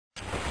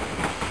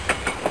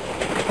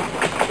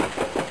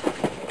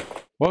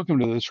Welcome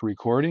to this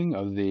recording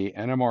of the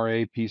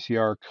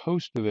NMRA-PCR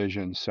Coast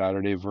Division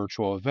Saturday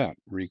virtual event,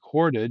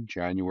 recorded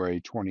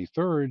January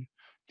 23rd,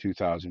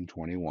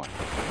 2021.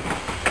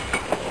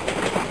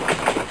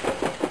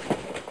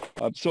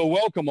 So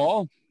welcome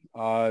all.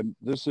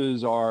 This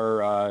is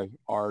our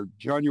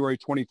January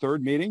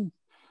 23rd meeting.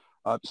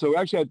 So we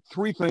actually had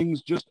three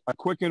things, just a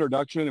quick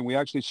introduction, and we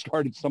actually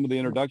started some of the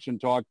introduction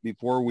talk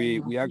before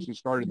we actually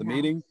started the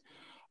meeting.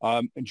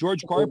 And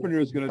George Carpenter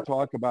is going to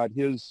talk about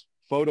his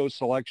photo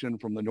selection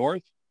from the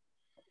north,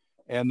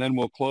 and then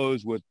we'll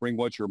close with bring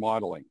what you're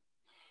modeling.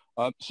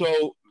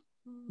 So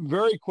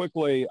very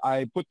quickly,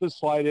 I put this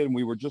slide in.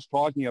 We were just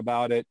talking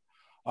about it.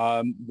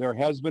 There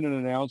has been an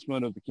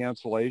announcement of the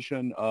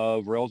cancellation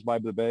of Rails by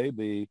the Bay,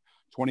 the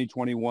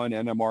 2021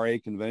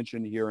 NMRA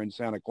convention here in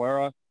Santa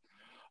Clara.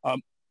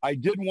 I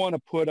did want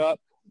to put up,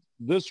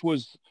 this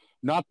was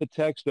not the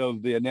text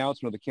of the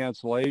announcement of the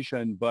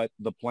cancellation, but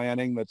the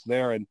planning that's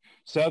there. And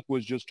Seth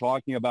was just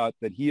talking about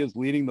that he is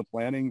leading the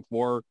planning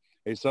for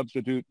a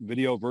substitute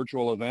video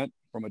virtual event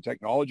from a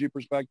technology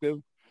perspective.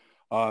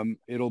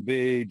 It'll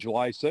be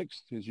July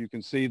 6th, as you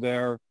can see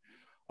there,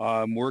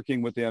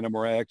 working with the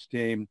NMRA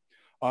team.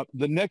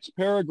 The next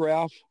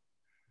paragraph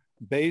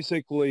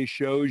basically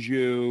shows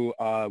you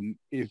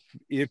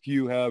if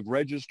you have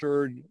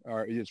registered,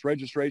 or its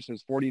registration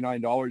is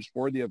 $49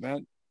 for the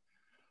event.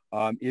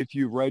 If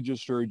you've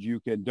registered, you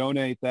can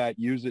donate that,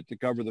 use it to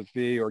cover the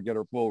fee, or get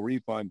a full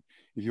refund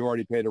if you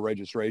already paid a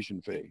registration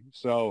fee.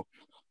 So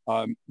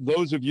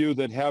those of you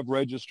that have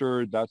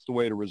registered, that's the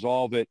way to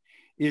resolve it.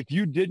 If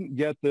you didn't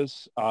get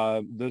this,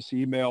 this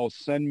email,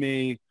 send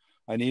me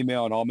an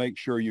email and I'll make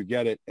sure you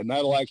get it. And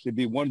that'll actually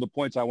be one of the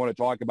points I want to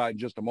talk about in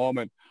just a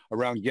moment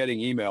around getting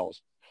emails.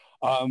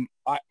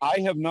 I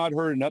have not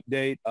heard an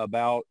update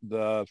about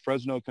the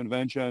Fresno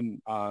convention.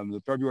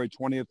 The February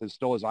 20th is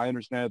still, as I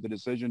understand it, the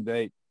decision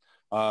date.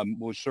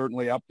 We'll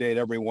certainly update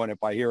everyone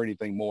if I hear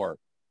anything more.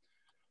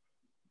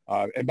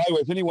 And by the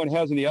way, if anyone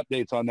has any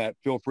updates on that,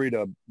 feel free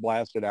to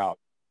blast it out.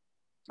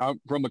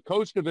 From a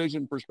Coast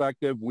Division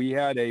perspective, we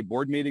had a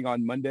board meeting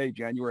on Monday,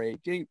 January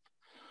 18th.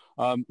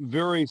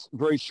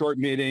 Very short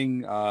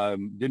meeting.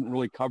 Didn't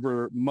really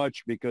cover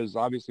much because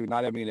obviously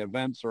not having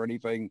events or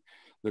anything,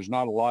 there's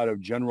not a lot of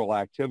general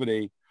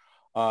activity.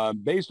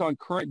 Based on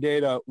current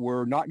data,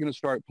 we're not going to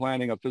start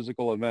planning a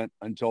physical event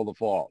until the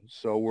fall.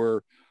 So we're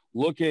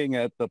looking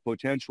at the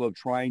potential of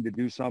trying to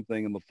do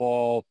something in the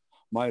fall.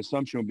 My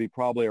assumption would be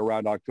probably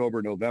around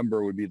October,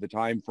 November would be the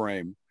time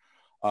frame.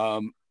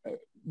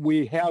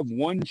 We have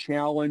one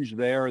challenge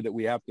there that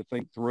we have to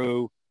think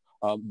through.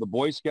 The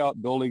Boy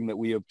Scout building that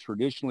we have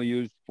traditionally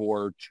used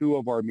for two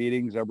of our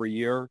meetings every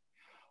year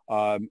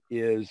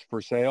is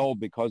for sale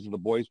because of the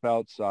Boy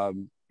Scouts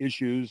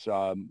issues,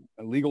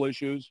 legal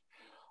issues.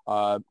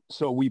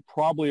 So we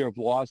probably have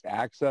lost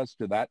access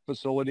to that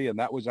facility, and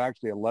that was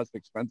actually a less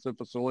expensive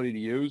facility to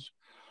use.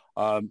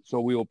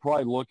 So we will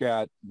probably look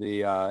at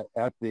the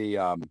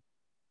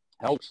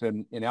Elks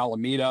in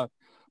Alameda,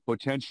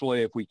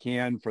 potentially if we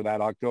can for that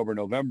October,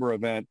 November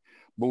event.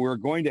 But we're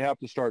going to have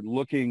to start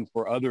looking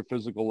for other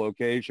physical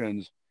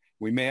locations.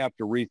 We may have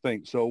to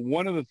rethink. So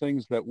one of the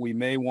things that we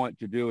may want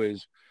to do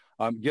is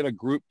get a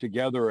group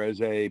together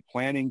as a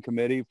planning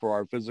committee for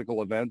our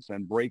physical events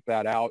and break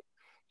that out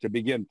to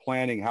begin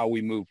planning how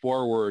we move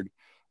forward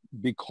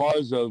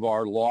because of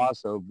our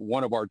loss of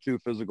one of our two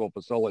physical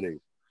facilities.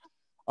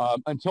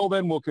 Until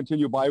then, we'll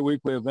continue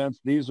biweekly events.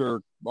 These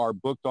are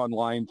booked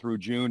online through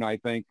June, I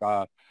think.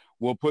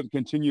 We'll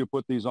continue to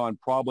put these on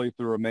probably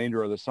through the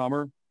remainder of the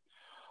summer.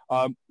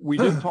 We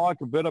did talk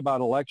a bit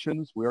about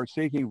elections. We are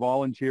seeking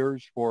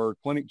volunteers for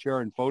clinic chair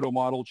and photo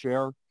model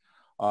chair.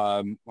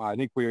 I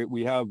think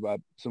we have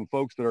some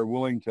folks that are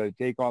willing to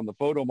take on the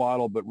photo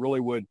model, but really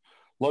would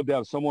love to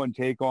have someone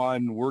take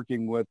on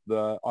working with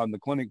on the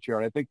clinic chair.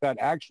 And I think that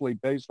actually,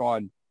 based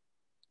on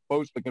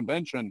post the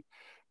convention,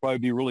 probably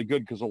be really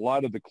good because a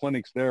lot of the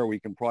clinics there we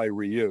can probably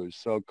reuse.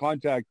 So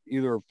contact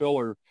either Phil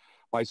or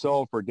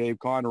myself or Dave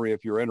Connery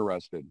if you're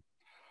interested.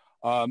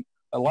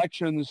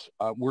 Elections,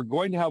 we're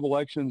going to have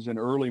elections in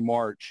early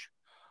March.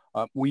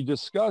 We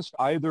discussed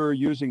either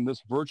using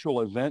this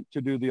virtual event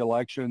to do the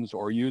elections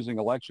or using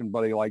Election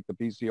Buddy like the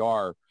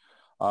PCR.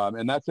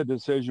 And that's a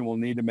decision we'll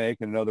need to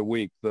make in another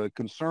week. The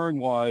concern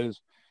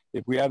was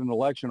if we had an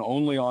election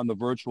only on the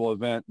virtual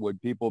event, would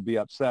people be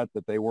upset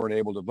that they weren't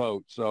able to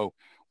vote? So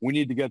we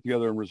need to get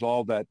together and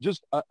resolve that.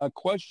 Just a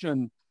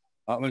question,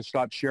 I'm going to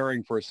stop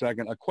sharing for a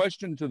second. A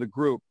question to the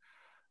group.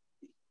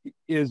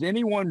 Is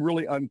anyone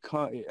really,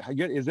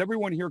 is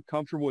everyone here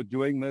comfortable with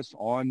doing this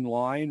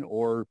online,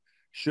 or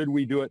should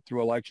we do it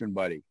through Election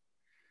Buddy?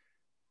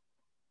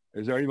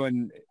 Is there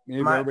anyone,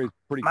 everybody's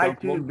pretty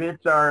comfortable? My 2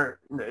 bits are,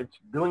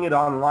 doing it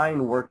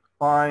online works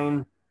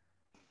fine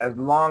as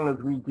long as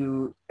we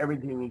do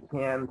everything we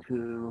can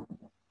to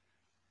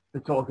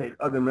facilitate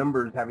other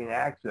members having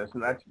access.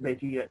 And that's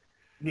basically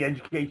the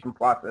education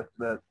process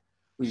that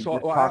we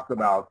just talked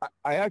about.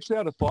 I actually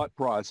had a thought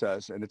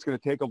process, and it's going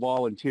to take a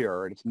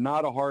volunteer, and it's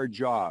not a hard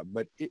job.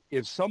 But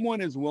if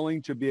someone is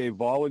willing to be a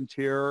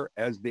volunteer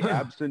as the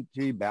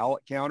absentee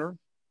ballot counter,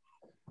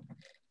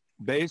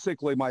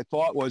 basically my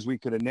thought was we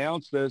could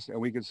announce this and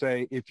we could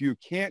say, if you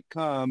can't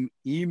come,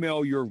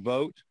 email your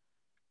vote.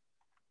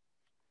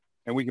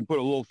 And we can put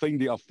a little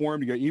thing, a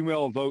form to get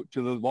email a vote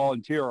to the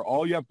volunteer.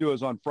 All you have to do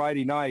is on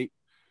Friday night,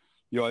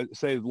 you know,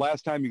 say the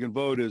last time you can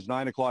vote is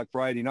 9 o'clock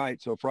Friday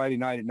night. So Friday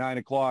night at 9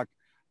 o'clock,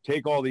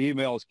 take all the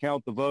emails,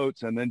 count the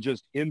votes, and then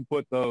just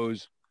input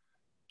those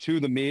to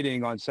the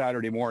meeting on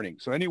Saturday morning.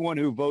 So anyone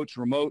who votes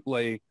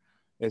remotely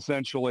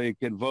essentially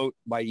can vote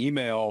by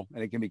email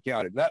and it can be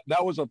counted.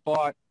 That was a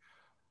thought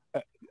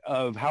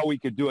of how we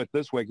could do it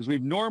this way, because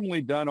we've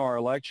normally done our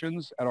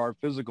elections at our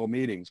physical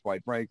meetings,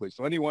 quite frankly.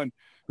 So anyone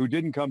who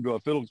didn't come to a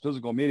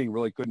physical meeting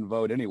really couldn't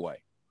vote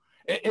anyway.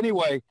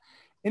 Anyway,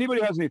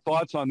 anybody has any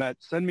thoughts on that,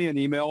 send me an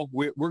email.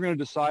 We're going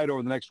to decide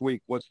over the next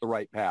week what's the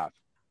right path.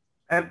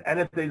 And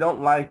if they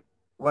don't like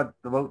what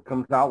the vote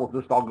comes out,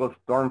 we'll just all go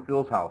storm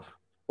Phil's house.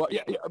 Well,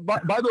 yeah. By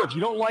the way, if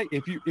you don't like,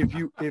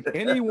 if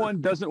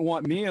anyone doesn't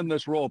want me in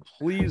this role,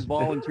 please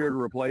volunteer to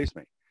replace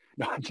me.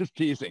 No, I'm just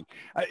teasing.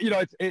 You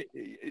know,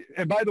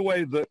 and by the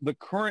way, the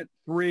current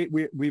three,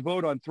 we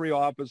vote on 3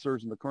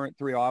 officers, and the current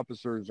 3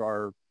 officers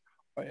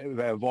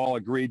have all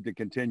agreed to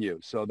continue.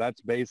 So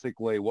that's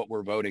basically what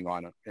we're voting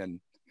on. And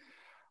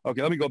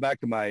okay, let me go back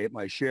to my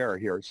share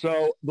here.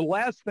 So the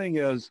last thing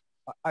is,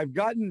 I've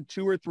gotten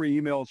 2 or 3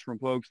 emails from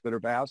folks that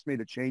have asked me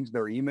to change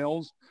their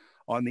emails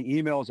on the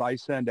emails I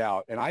send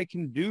out, and I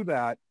can do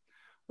that.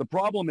 The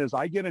problem is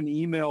I get an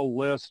email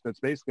list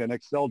that's basically an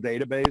Excel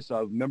database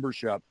of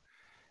membership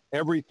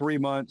every 3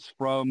 months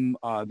from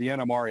the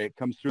NMRA. It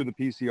comes through the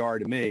PCR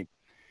to me.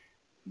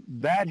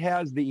 That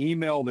has the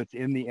email that's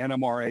in the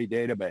NMRA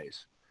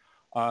database.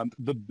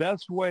 The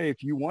best way,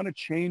 if you want to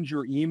change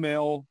your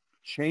email,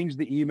 change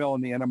the email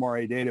in the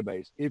NMRA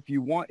database. If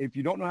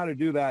you don't know how to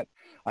do that,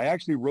 I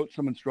actually wrote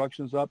some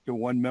instructions up to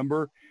one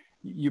member.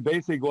 You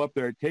basically go up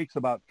there. It takes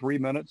about 3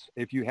 minutes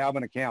if you have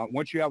an account.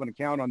 Once you have an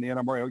account on the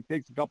NMRA, it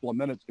takes a couple of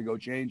minutes to go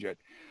change it.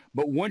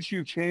 But once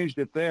you've changed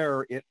it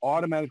there, it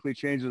automatically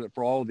changes it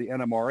for all of the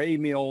NMRA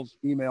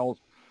emails,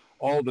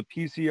 all the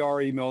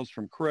PCR emails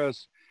from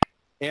Chris.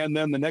 And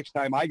then the next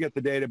time I get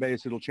the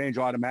database, it'll change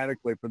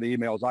automatically for the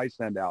emails I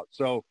send out.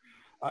 So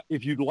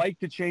if you'd like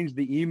to change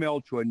the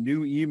email to a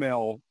new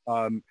email,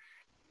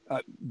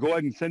 go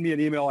ahead and send me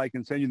an email. I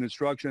can send you the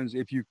instructions.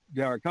 If you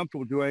are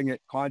comfortable doing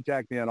it,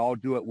 contact me and I'll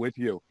do it with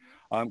you,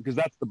 because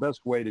that's the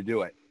best way to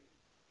do it.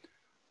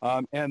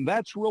 And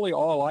that's really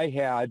all I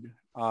had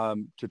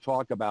to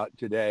talk about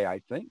today,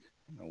 I think.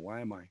 Why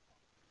am I?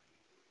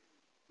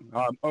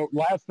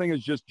 Last thing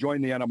is just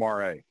join the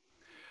NMRA.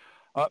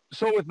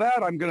 So with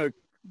that, I'm going to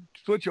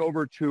switch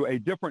over to a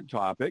different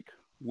topic,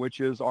 which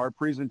is our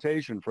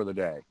presentation for the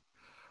day.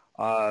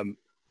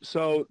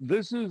 So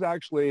this is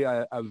actually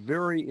a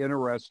very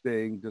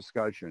interesting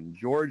discussion.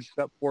 George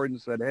stepped forward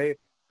and said, hey, I'd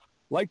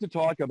like to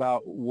talk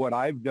about what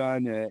I've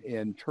done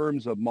in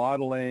terms of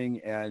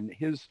modeling and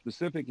his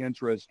specific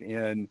interest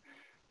in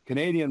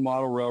Canadian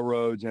model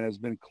railroads, and has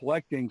been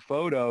collecting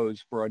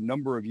photos for a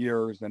number of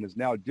years and is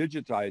now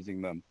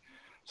digitizing them.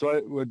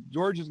 So what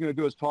George is going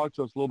to do is talk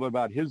to us a little bit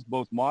about his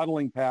both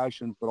modeling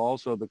passions, but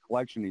also the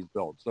collection he's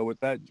built. So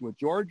with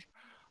George,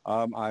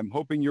 I'm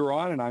hoping you're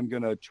on, and I'm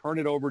going to turn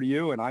it over to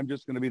you, and I'm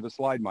just going to be the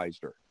slide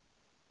meister.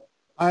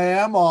 I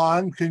am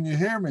on. Can you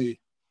hear me?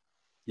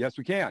 Yes,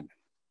 we can.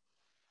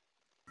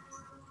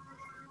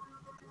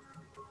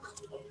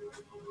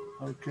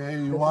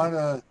 Okay, you want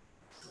to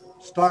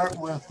start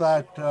with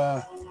that,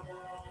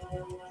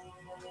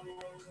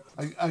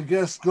 I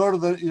guess go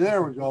to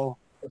there we go.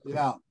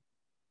 Yeah.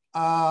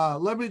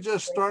 Let me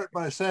just start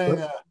by saying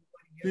a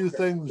few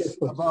things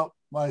about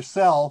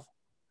myself.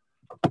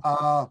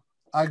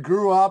 I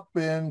grew up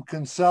in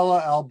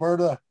Kinsella,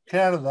 Alberta,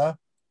 Canada,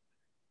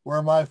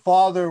 where my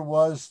father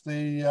was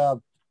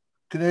the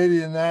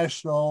Canadian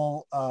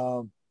National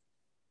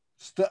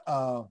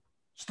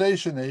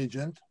station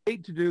agent. I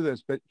hate to do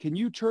this, but can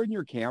you turn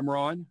your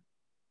camera on?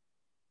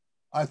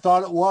 I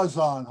thought it was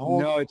on.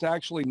 No, it's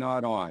actually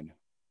not on.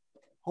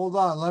 Hold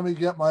on. Let me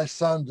get my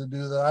son to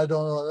do that. I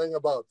don't know anything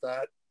about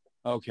that.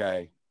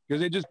 Okay.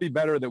 Because it'd just be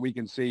better that we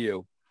can see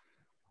you.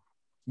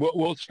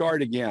 We'll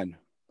start again.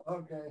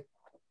 Okay.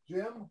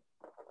 Jim,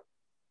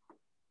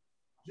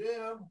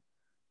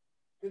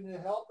 can you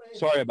help me?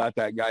 Sorry about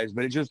that, guys,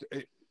 but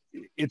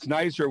it's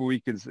nicer when we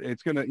can,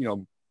 it's going to,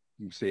 you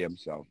can see him,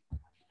 so.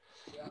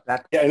 Yeah,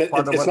 and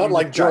it's not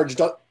like George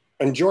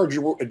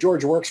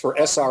George works for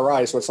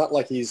SRI, so it's not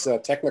like he's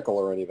technical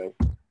or anything.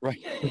 Right,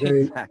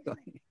 exactly.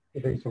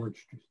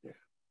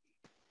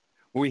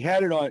 We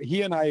had it on.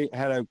 He and I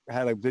had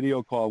a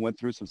video call and went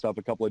through some stuff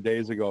a couple of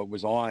days ago. It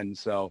was on,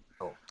 so.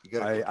 Oh, you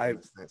gotta click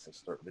on this and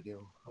start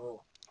video.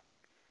 Oh,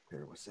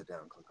 here, we'll sit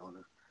down, click on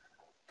it.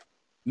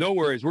 No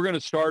worries. We're going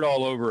to start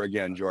all over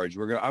again, George.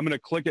 I'm going to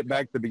click it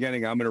back to the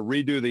beginning. I'm going to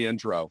redo the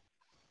intro.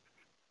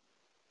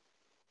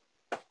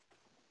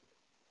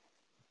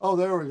 Oh,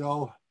 there we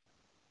go.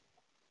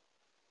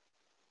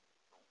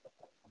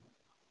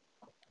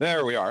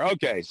 There we are.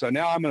 Okay, so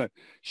now I'm going to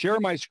share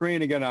my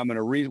screen again.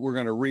 We're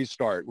going to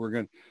restart.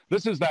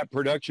 This is that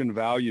production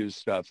values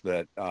stuff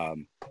that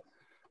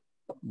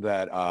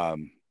that,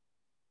 hang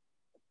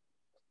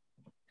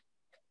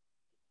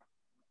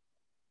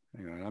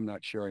on, I'm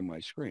not sharing my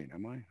screen,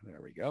 am I?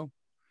 There we go.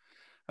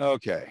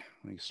 Okay,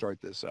 let me start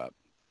this up.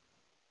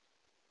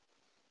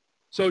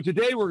 So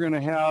today we're going to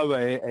have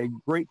a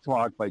great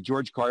talk by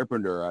George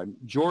Carpenter.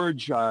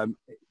 George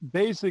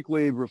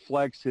basically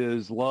reflects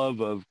his love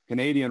of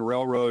Canadian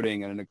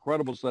railroading and an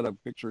incredible set of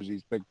pictures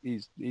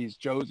he's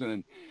chosen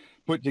and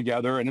put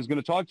together, and is going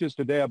to talk to us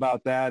today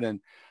about that and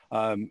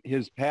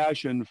his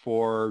passion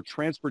for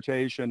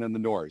transportation in the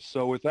North.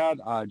 So with that,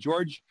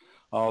 George,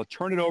 I'll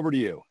turn it over to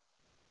you.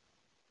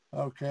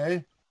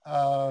 Okay.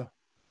 You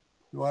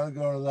want to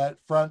go to that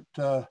front?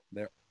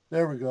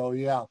 There we go.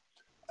 Yeah.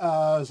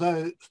 As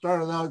I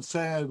started out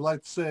saying, I'd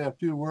like to say a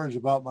few words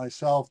about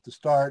myself to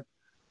start.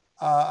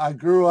 I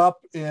grew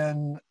up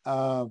in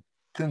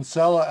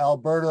Kinsella,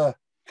 Alberta,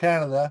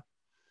 Canada,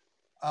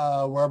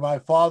 where my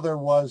father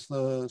was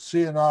the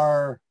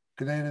CNR,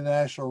 Canadian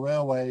National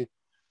Railway,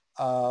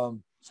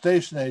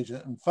 station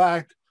agent. In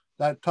fact,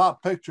 that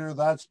top picture,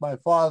 that's my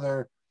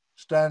father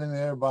standing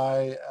there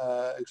by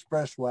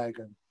express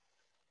wagon.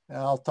 And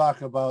I'll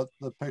talk about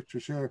the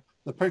pictures here.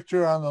 The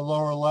picture on the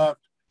lower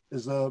left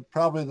is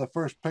probably the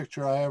first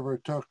picture I ever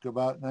took,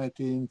 about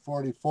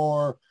 1944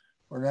 or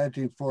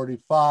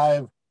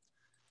 1945.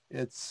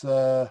 It's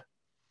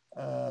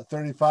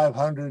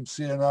 3500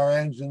 CNR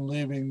engine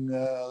leaving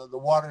the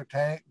water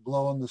tank,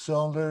 blowing the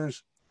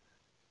cylinders.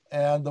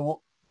 And the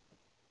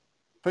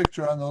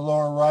picture on the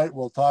lower right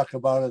we'll talk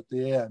about at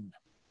the end.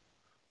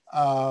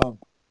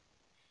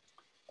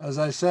 As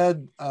I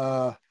said,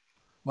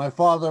 my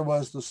father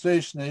was the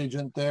station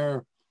agent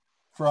there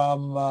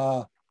from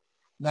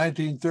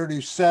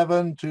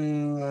 1937 to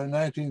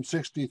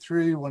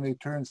 1963, when he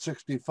turned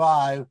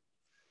 65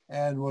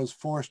 and was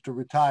forced to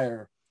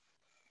retire.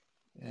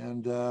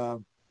 And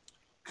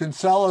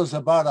Kinsella is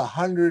about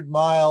 100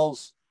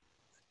 miles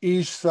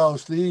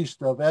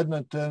east-southeast of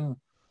Edmonton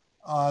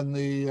on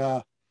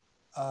the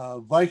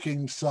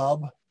Viking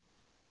sub,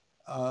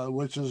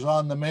 which is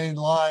on the main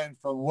line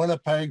from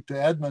Winnipeg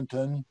to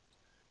Edmonton,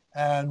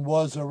 and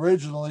was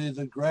originally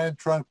the Grand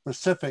Trunk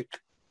Pacific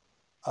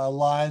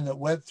line that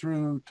went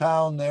through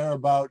town there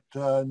about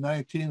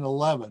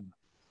 1911.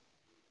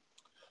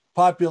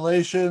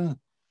 Population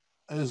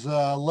is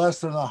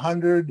less than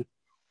 100,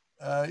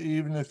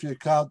 even if you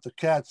count the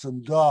cats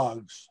and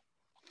dogs.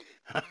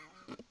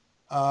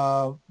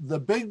 The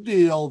big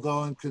deal,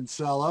 though, in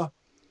Kinsella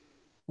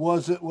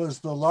was it was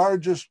the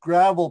largest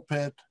gravel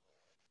pit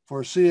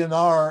for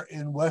CNR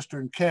in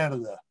Western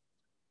Canada.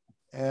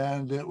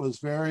 And it was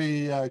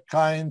very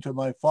kind to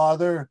my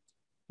father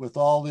with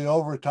all the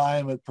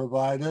overtime it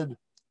provided.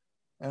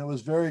 And it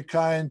was very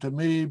kind to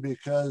me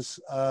because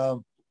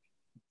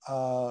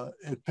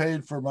it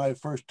paid for my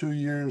first 2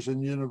 years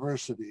in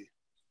university.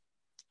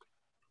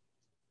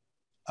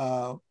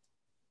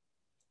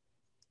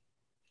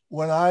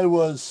 When I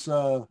was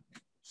 7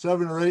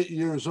 or 8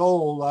 years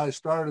old, I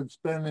started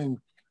spending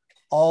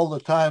all the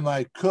time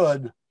I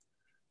could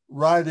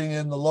riding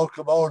in the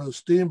locomotives,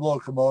 steam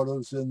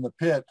locomotives in the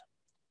pit,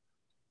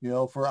 you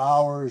know, for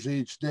hours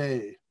each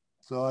day.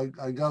 So I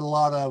got a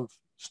lot of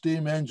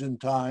steam engine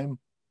time,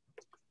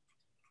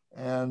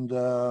 and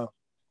and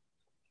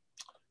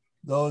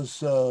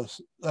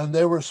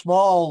they were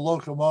small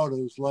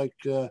locomotives, like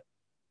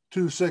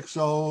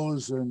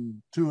 260s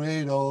and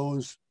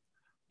 280s,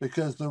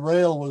 because the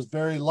rail was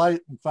very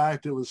light. In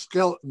fact, it was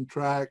skeleton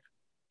track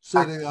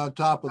sitting on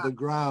top of the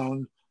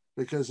ground,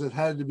 because it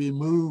had to be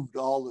moved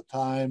all the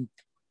time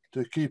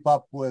to keep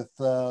up with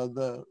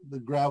the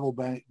gravel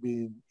bank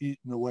being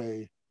eaten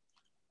away.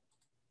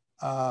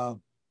 I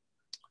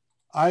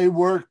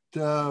worked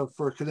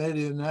for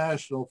Canadian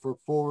National for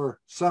 4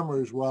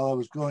 summers while I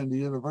was going to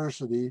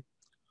university.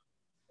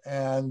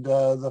 And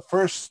the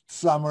first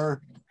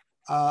summer,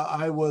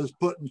 I was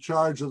put in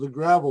charge of the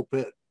gravel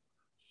pit.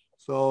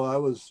 So I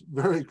was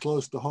very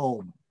close to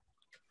home.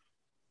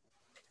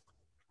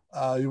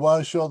 You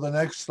want to show the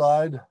next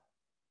slide,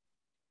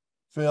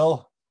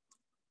 Phil?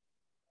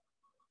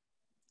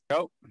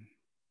 Nope.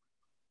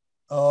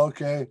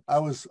 Okay,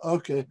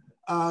 okay.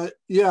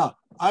 Yeah,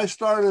 I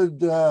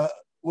started,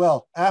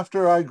 well,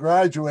 after I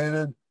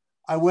graduated,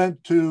 I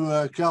went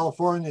to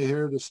California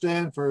here to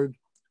Stanford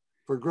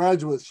for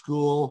graduate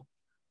school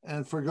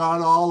and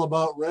forgot all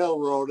about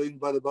railroading.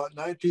 But about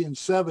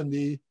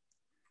 1970,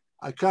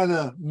 I kind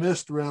of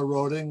missed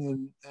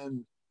railroading,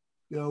 and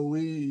you know,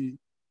 we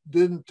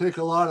didn't take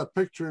a lot of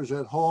pictures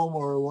at home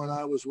or when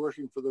I was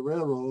working for the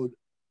railroad.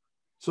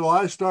 So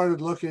I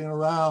started looking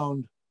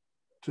around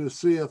to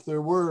see if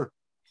there were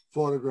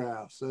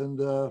photographs. And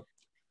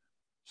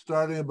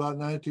starting about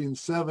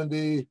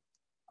 1970,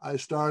 I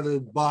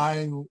started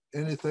buying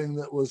anything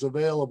that was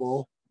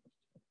available.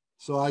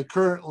 So I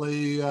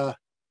currently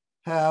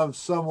have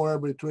somewhere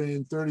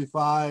between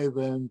 35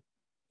 and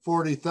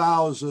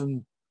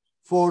 40,000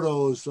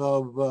 photos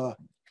of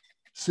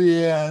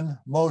CN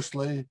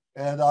mostly,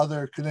 and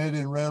other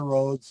Canadian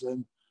railroads.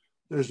 And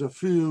there's a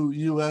few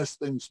US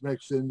things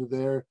mixed into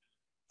there.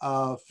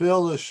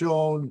 Phil has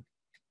shown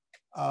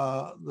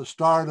the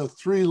start of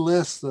 3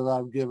 lists that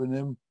I've given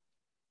him,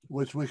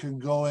 which we can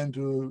go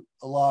into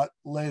a lot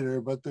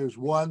later, but there's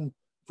one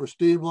for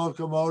steam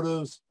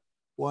locomotives,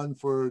 one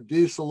for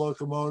diesel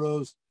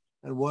locomotives,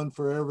 and one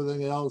for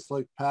everything else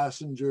like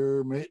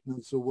passenger,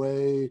 maintenance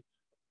away,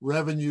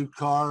 revenue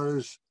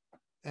cars,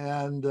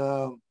 and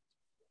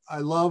I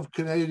love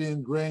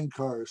Canadian grain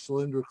cars,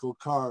 cylindrical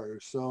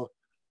cars. So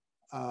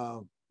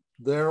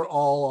they're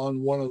all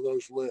on one of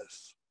those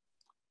lists.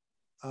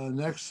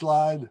 Next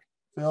slide,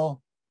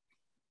 Phil.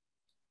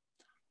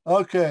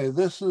 Okay,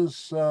 this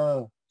is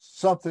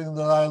something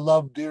that I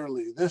love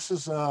dearly. This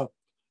is a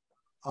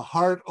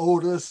Hart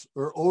Otis,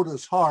 or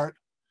Otis Hart.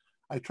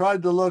 I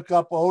tried to look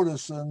up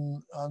Otis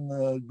on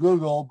the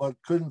Google,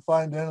 but couldn't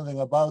find anything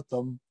about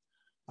them.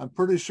 I'm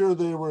pretty sure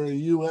they were a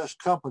US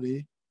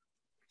company.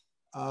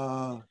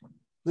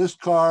 This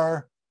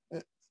car,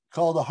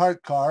 called a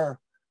Hart car,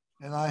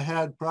 and I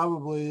had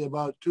probably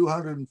about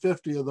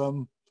 250 of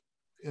them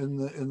in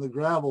the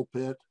gravel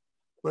pit.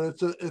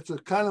 But it's a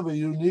kind of a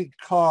unique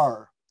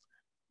car.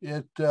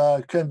 It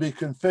can be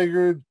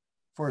configured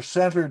for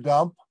center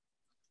dump,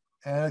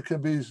 and it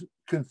can be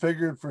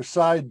configured for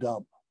side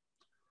dump.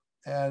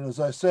 And as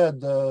I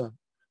said, the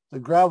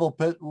gravel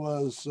pit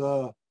was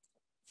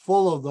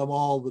full of them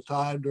all the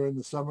time during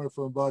the summer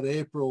from about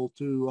April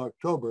to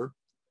October.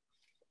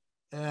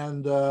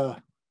 And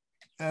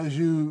as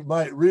you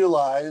might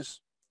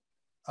realize,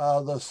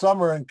 the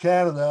summer in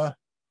Canada,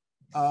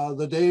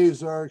 the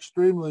days are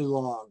extremely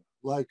long,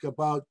 like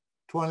about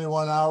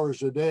 21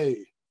 hours a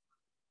day.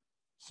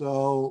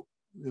 So,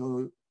 you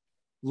know,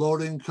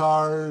 loading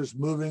cars,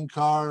 moving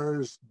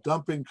cars,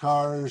 dumping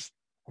cars,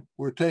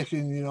 we're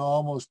taking, you know,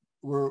 almost,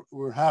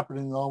 we're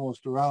happening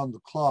almost around the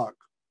clock.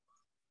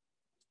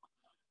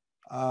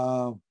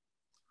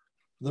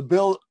 The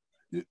bill,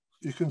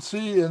 you can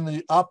see in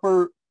the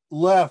upper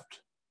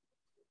left,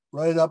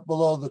 right up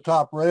below the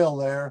top rail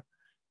there,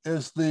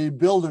 is the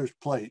builder's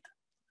plate.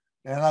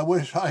 And I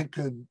wish I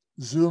could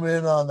zoom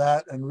in on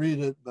that and read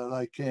it, but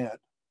I can't.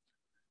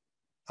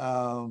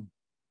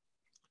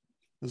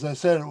 As I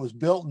said, it was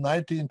built in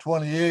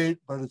 1928,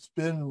 but it's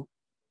been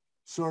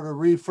sort of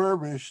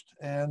refurbished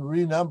and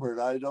renumbered.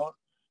 I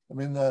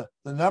mean, the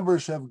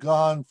numbers have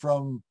gone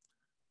from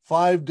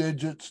 5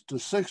 digits to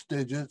 6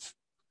 digits.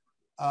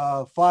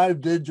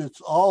 5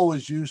 digits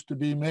always used to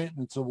be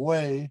maintenance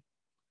away,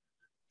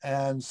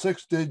 and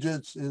 6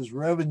 digits is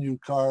revenue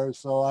cars.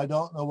 So I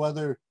don't know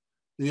whether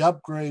the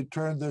upgrade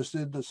turned this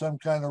into some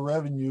kind of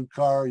revenue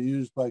car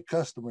used by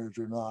customers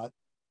or not.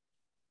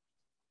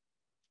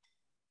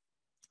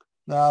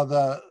 Now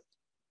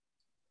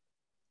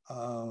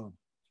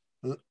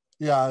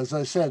yeah, as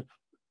I said,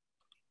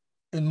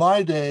 in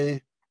my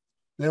day,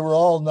 they were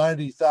all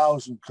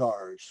 90,000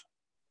 cars.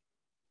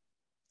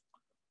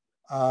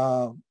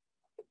 The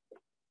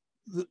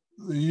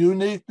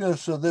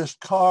uniqueness of this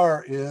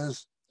car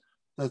is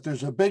that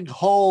there's a big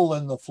hole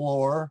in the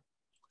floor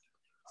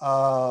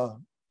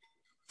from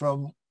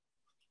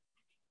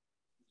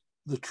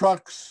the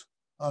trucks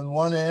on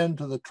one end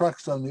to the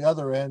trucks on the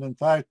other end. In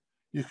fact,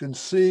 you can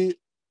see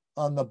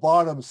on the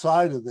bottom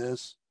side of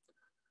this,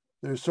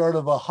 there's sort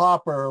of a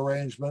hopper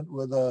arrangement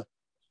with a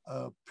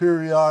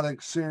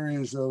periodic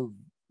series of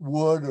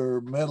wood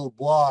or metal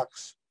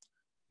blocks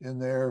in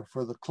there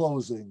for the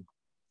closing.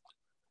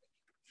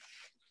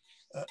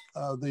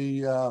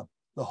 The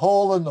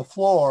hole in the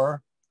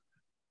floor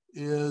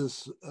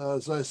is,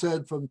 as I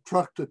said, from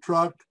truck to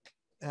truck,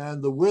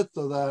 and the width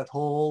of that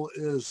hole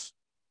is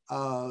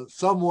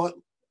somewhat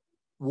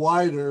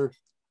wider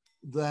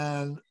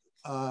than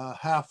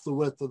half the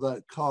width of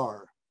that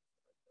car.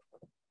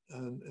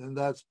 And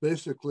that's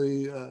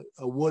basically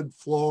a wood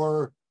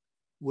floor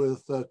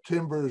with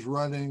timbers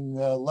running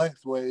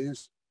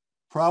lengthways,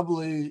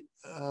 probably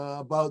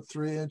about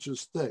 3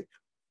 inches thick.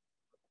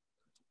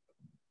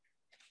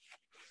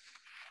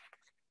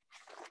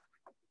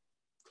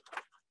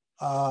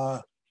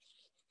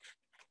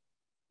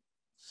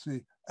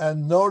 See,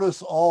 and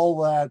notice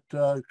all that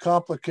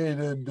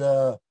complicated,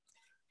 that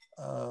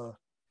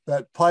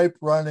pipe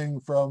running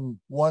from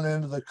one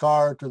end of the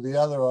car to the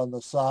other on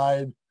the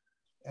side,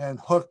 and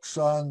hooks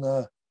on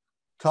the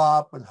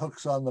top and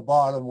hooks on the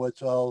bottom,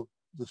 which I'll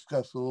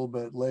discuss a little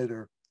bit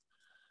later.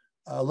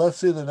 Let's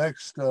see the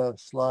next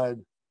slide,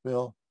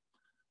 Phil.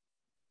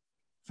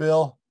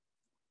 Phil?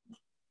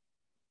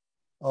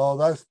 Oh,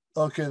 that's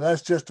okay.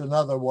 That's just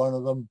another one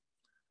of them.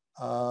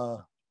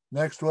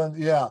 Next one,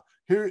 yeah.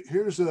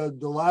 Here's a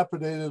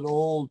dilapidated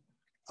old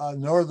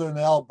Northern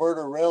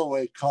Alberta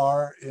Railway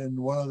car in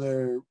one of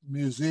their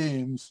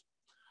museums,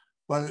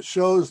 but it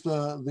shows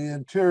the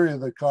interior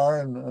of the car,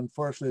 and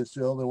unfortunately it's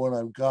the only one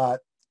I've got.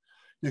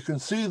 You can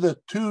see the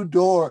two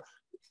doors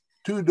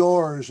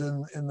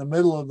in the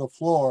middle of the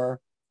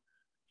floor.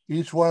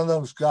 Each one of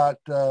them's got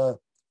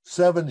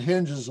 7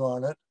 hinges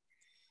on it.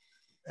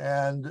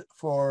 And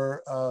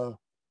for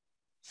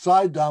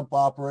side dump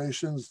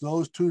operations,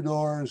 those 2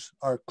 doors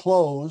are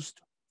closed.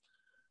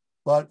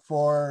 But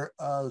for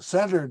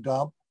center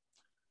dump,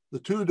 the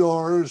 2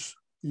 doors,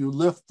 you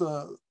lift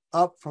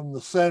up from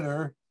the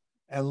center,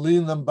 and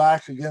lean them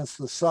back against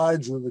the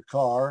sides of the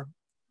car.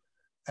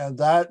 And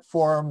that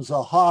forms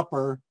a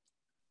hopper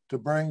to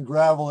bring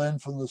gravel in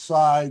from the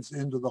sides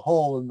into the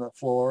hole in the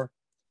floor.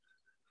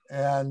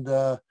 And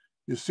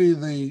you see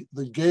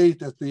the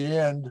gate at the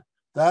end.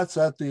 That's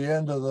at the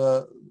end of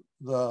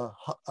the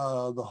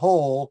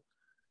hole.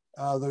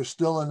 There's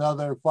still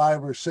another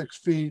 5 or 6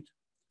 feet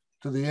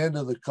to the end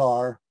of the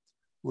car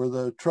where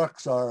the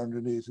trucks are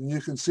underneath. And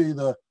you can see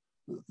the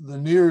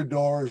near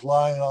doors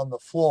lying on the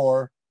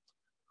floor,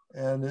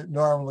 and it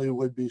normally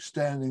would be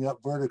standing up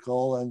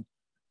vertical. And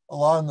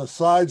along the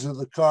sides of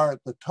the car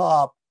at the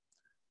top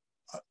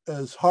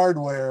is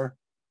hardware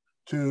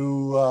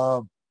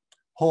to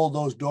hold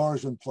those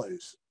doors in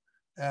place.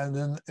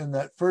 And in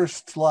that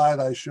first slide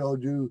I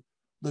showed you,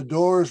 the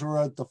doors were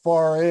at the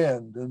far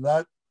end, and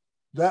that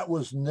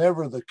was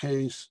never the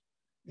case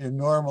in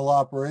normal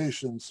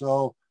operation.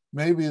 So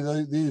maybe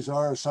these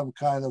are some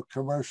kind of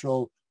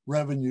commercial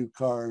revenue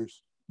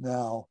cars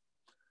now.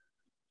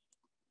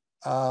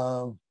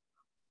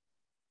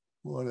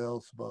 What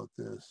else about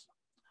this?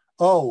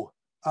 Oh,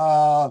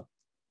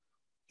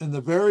 in the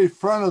very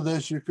front of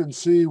this, you can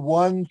see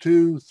 1,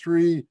 2,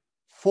 3,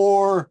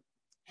 4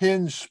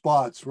 hinge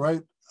spots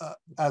right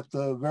at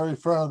the very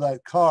front of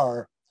that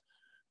car.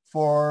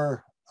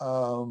 For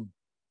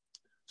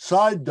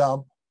side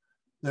dump,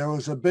 there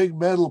was a big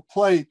metal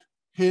plate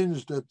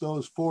hinged at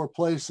those 4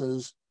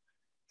 places,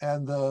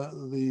 and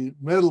the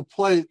metal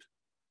plate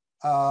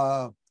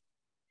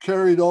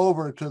carried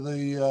over to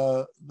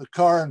the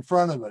car in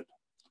front of it,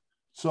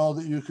 so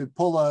that you could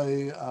pull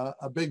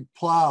a big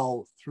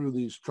plow through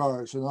these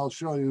cars. And I'll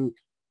show you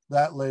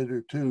that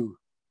later too.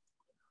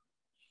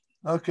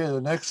 Okay, the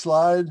next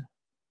slide.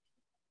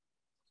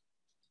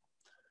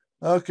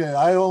 Okay,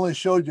 I only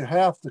showed you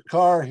half the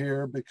car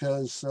here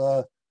because,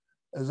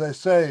 as I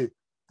say,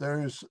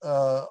 there's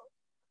the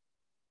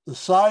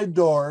side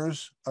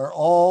doors are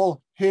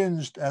all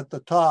hinged at the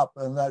top,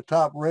 and that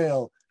top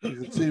rail. You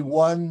can see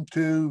 1,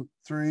 2,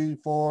 3,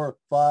 4,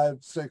 5,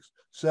 6,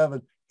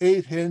 7,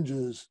 8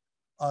 hinges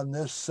on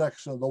this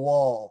section of the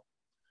wall.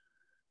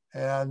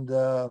 And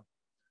the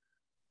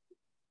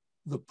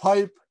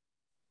pipe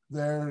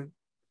there,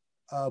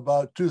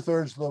 about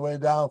 2/3 of the way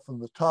down from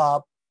the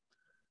top.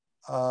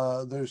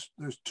 There's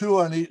 2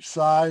 on each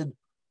side,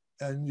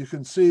 and you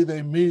can see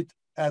they meet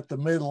at the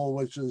middle,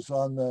 which is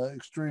on the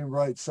extreme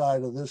right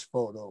side of this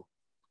photo.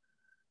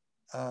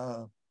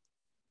 And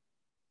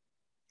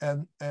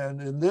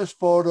in this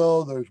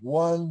photo, there's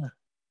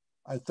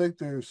I think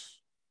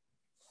there's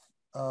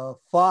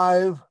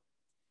 5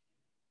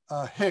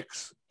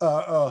 hooks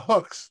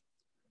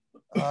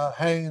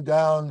hanging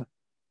down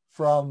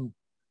from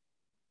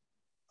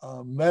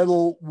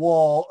metal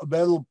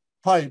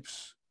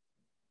pipes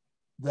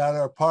that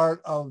are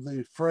part of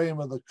the frame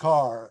of the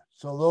car.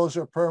 So those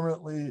are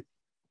permanently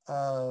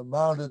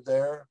mounted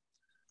there.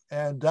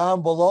 And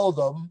down below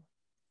them,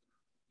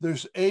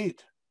 there's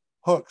 8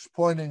 hooks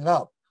pointing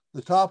up.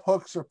 The top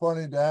hooks are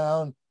pointing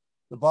down,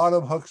 the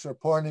bottom hooks are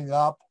pointing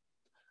up,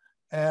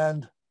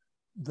 and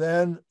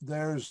then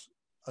there's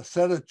a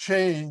set of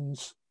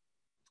chains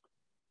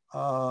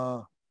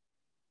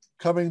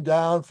coming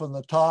down from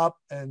the top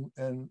and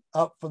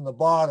up from the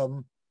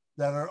bottom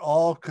that are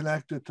all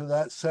connected to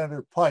that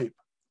center pipe.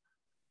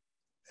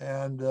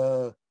 And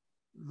the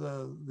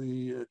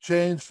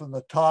chains from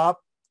the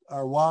top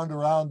are wound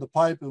around the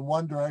pipe in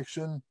one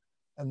direction,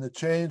 and the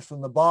chains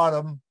from the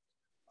bottom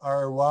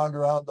are wound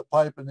around the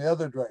pipe in the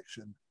other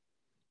direction.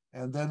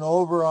 And then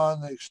over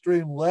on the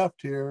extreme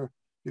left here,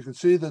 you can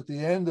see that the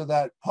end of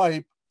that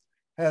pipe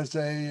has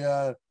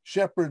a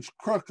shepherd's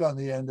crook on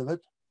the end of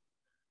it.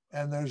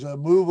 And there's a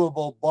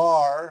movable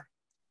bar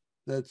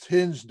that's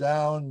hinged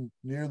down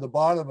near the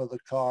bottom of the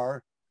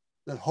car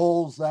that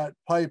holds that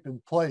pipe in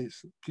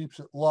place, keeps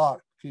it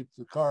locked, keeps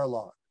the car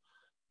locked.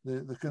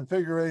 The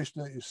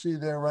configuration that you see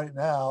there right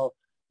now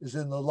is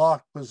in the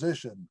locked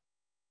position.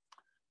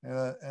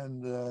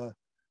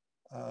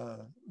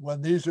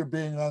 When these are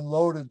being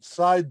unloaded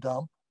side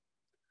dump,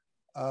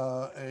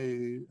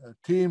 a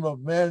team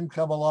of men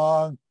come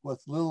along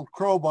with little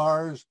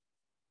crowbars,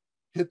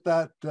 hit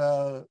that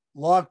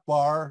lock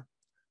bar,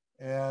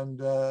 and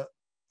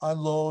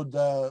unload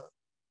the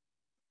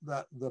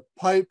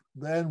pipe.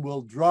 Then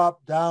will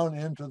drop down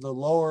into the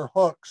lower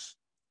hooks,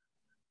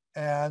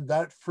 and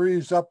that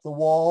frees up the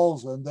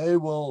walls, and they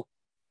will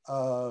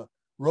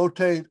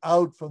rotate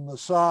out from the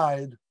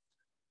side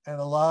and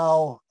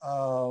allow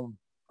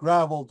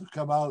gravel to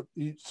come out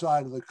each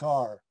side of the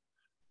car.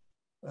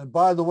 And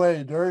by the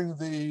way, during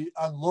the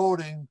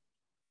unloading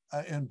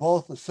in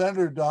both the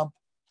center dump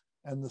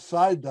and the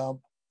side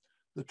dump,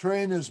 the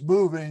train is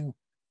moving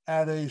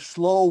at a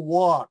slow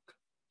walk.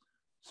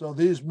 So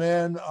these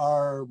men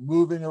are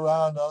moving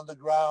around on the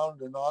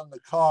ground and on the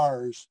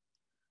cars,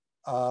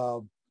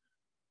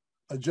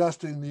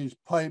 adjusting these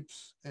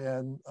pipes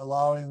and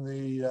allowing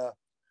the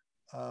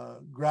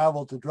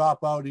gravel to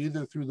drop out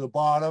either through the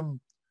bottom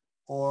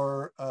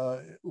or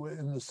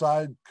in the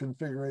side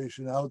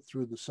configuration out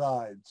through the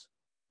sides.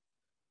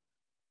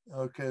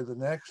 Okay, the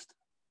next.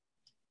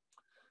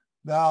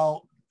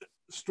 Now,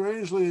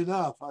 strangely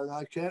enough,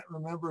 I can't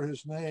remember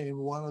his name,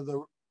 one of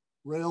the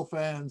rail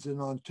fans in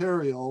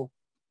Ontario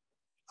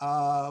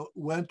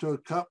went to a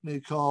company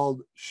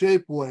called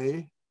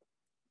Shapeway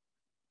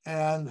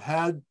and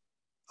had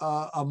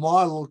a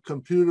model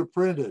computer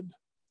printed.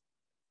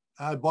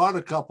 I bought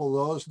a couple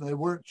of those and they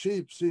weren't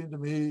cheap. Seemed to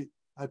me,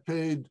 I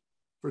paid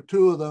for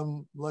two of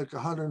them like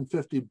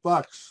 150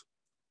 bucks.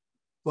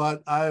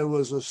 But I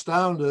was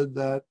astounded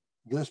that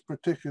this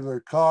particular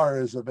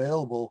car is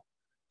available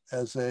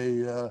as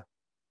a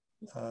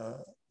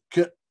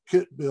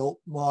kit built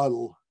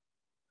model.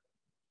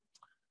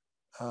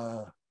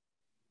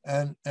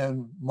 And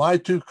my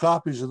two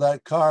copies of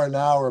that car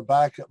now are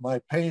back at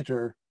my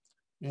painter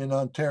in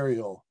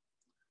Ontario.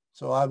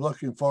 So I'm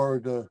looking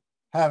forward to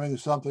having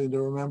something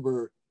to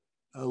remember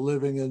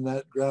living in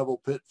that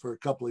gravel pit for a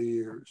couple of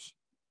years.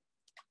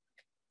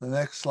 The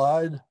next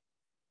slide.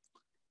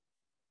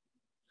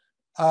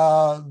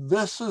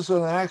 This is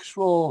an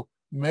actual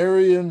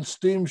Marion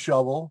steam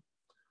shovel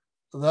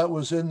that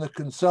was in the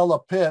Kinsella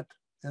pit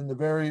in the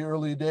very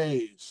early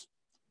days.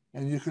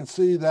 And you can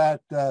see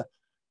that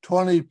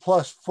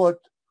 20+ foot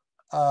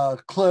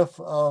cliff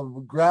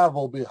of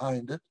gravel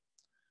behind it.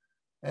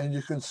 And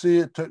you can see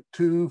it took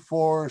 2,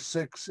 4,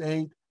 6,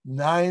 8,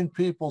 9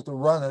 people to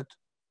run it.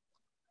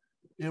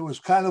 It was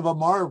kind of a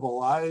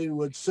marvel. I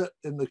would sit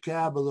in the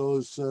cab of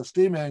those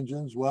steam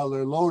engines while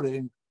they're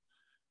loading.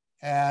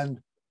 And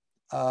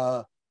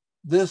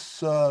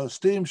this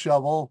steam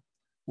shovel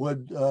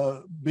would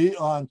be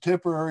on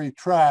temporary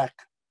track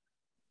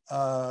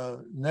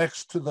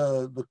next to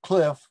the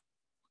cliff.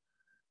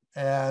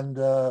 And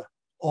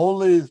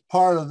only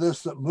part of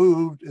this that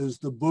moved is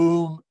the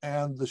boom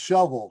and the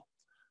shovel.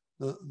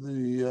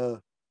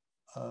 The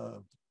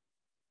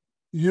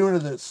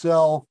unit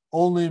itself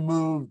only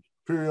moved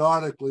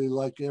periodically,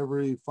 like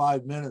every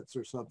 5 minutes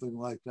or something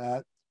like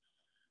that.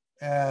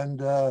 And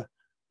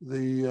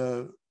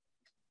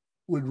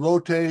would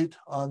rotate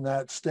on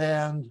that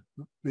stand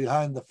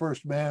behind the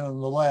first man on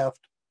the left,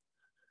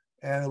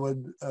 and it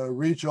would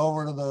reach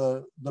over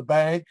to the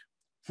bank,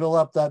 fill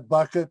up that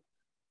bucket,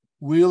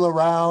 wheel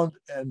around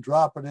and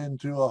drop it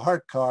into a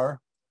Hart car.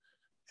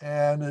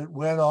 And it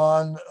went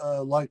on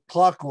like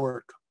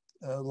clockwork,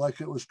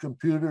 like it was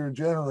computer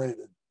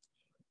generated.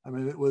 I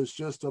mean, it was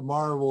just a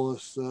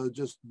marvelous,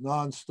 just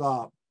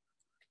nonstop.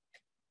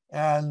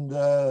 And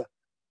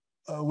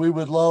we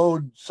would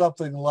load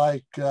something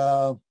like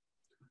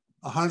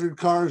 100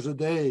 cars a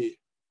day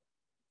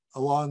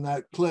along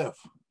that cliff.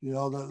 You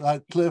know,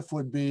 that cliff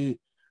would be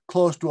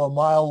close to a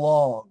mile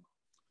long.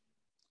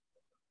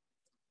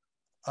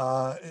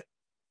 It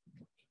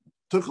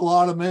took a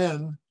lot of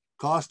men,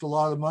 cost a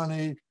lot of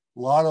money, a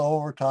lot of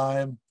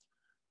overtime.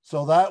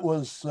 So that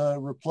was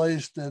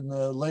replaced in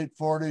the late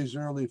 40s,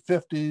 early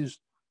 50s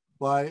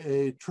by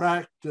a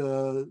tracked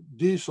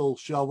diesel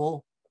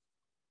shovel,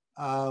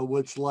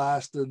 which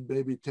lasted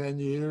maybe 10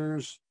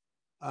 years,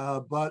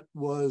 but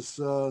was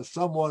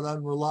somewhat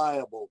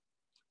unreliable.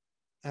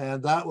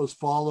 And that was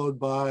followed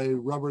by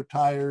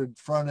rubber-tired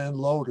front-end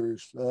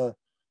loaders that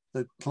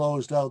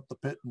closed out the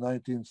pit in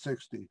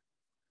 1960.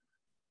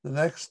 The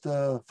next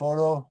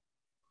photo.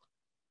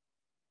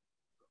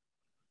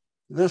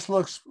 This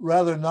looks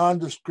rather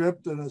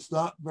nondescript and it's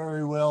not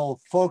very well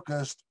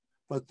focused,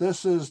 but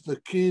this is the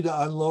key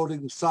to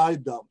unloading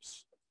side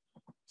dumps.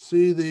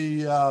 See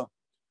the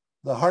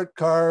Hart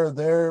car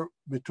there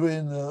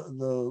between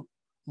the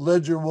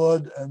ledger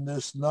wood and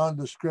this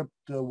nondescript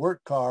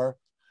work car.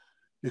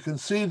 You can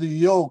see the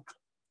yoke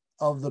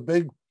of the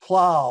big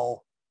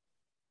plow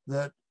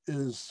that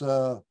is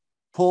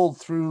pulled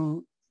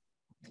through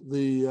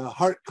the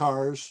Hart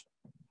cars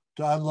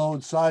to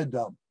unload side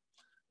dump.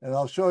 And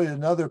I'll show you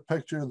another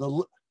picture.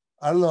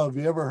 I don't know if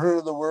you ever heard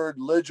of the word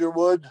ledger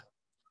wood.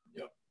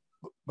 Yep.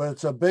 But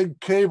it's a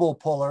big cable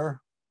puller.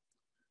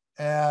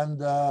 And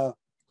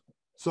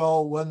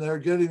so when they're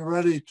getting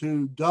ready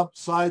to dump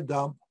side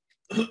dump,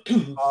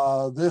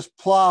 this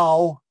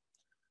plow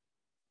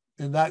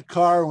in that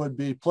car would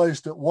be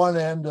placed at one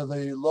end of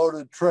the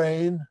loaded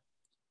train.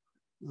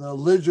 The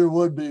ledger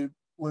would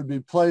be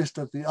placed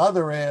at the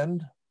other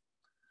end.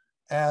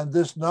 And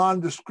this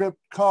nondescript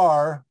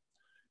car,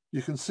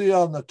 you can see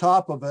on the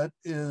top of it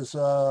is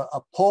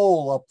a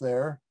pole up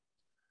there.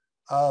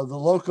 The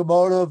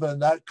locomotive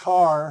and that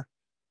car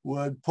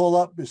would pull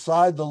up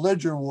beside the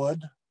ledger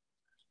wood,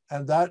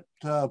 and that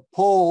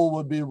pole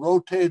would be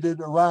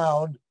rotated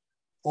around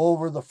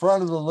over the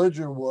front of the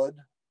ledger wood,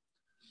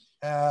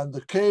 and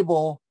the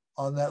cable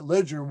on that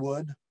ledger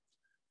wood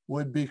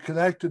would be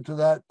connected to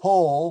that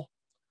pole,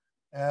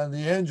 and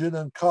the engine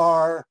and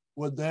car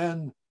would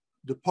then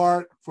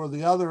depart for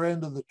the other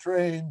end of the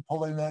train,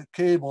 pulling that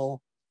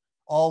cable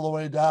all the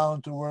way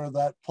down to where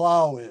that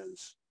plow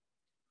is.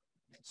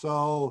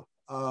 So,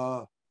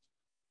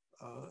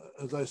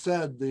 as I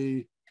said,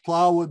 the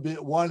plow would be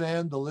at one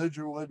end, the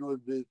ledger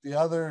would be at the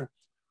other.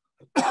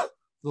 The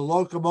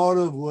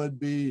locomotive would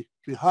be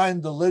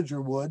behind the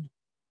ledger wood,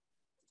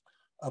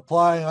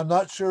 applying, I'm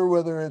not sure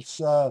whether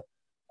it's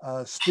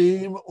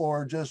steam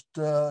or just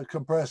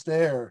compressed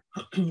air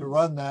to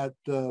run that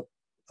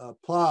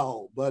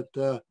plow. But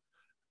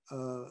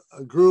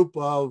a group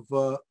of,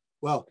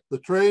 well, the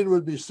train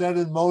would be set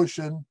in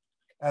motion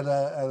at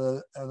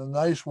a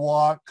nice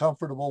walk,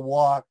 comfortable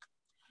walk,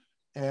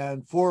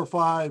 and 4 or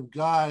 5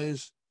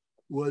 guys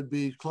would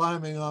be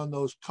climbing on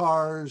those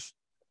cars,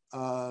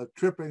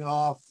 tripping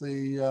off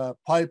the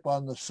pipe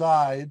on the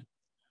side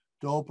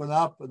to open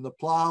up, and the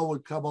plow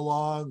would come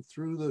along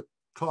through the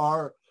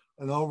car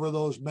and over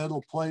those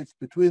metal plates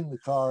between the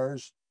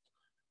cars,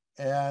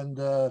 and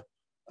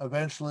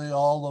eventually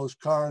all those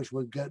cars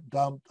would get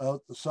dumped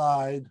out the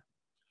side.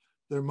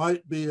 There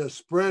might be a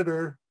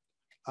spreader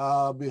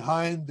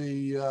behind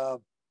the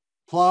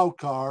plow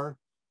car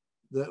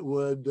that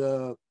would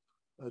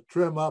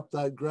trim up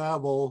that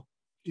gravel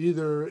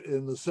either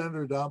in the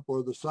center dump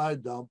or the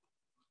side dump,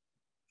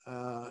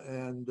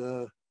 and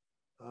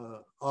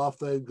off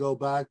they'd go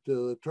back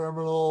to the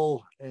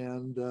terminal,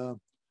 and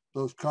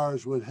those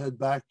cars would head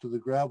back to the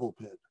gravel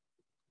pit.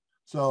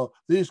 So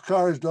these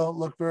cars don't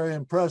look very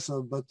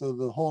impressive, but they're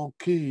the whole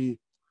key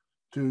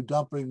to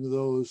dumping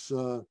those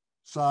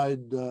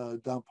side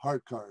dump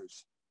Hart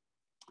cars.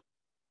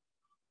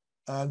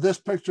 And this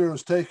picture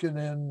was taken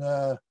in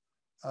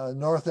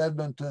North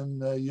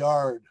Edmonton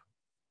yard.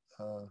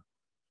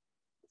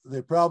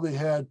 They probably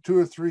had 2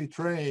 or 3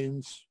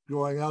 trains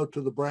going out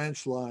to the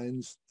branch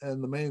lines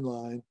and the main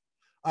line.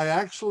 I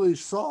actually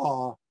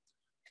saw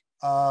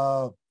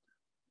a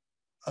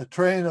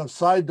train of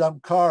side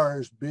dump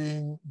cars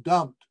being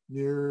dumped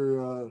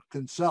near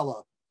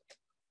Kinsella.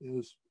 It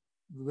was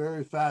a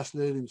very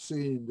fascinating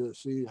scene to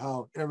see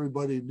how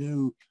everybody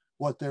knew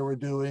what they were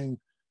doing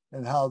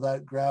and how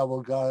that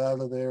gravel got out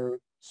of there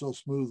so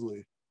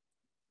smoothly.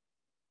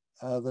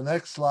 The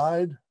next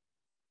slide.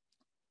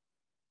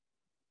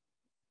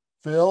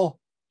 Phil.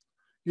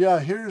 Yeah,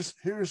 here's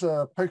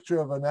a picture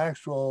of an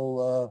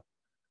actual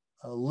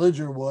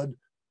Lidger wood,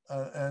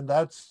 and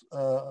that's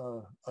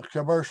a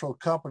commercial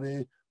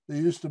company. They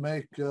used to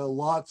make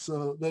lots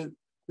of, they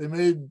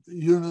made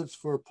units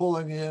for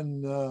pulling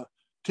in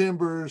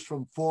timbers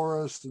from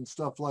forests and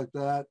stuff like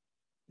that,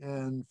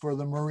 and for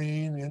the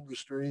marine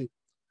industry.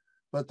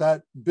 But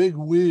that big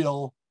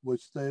wheel,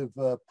 which they've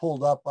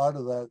pulled up out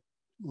of that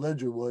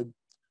Lidger wood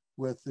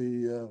with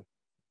the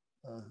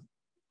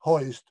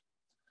hoist,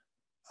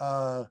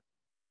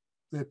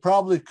 they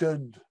probably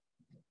could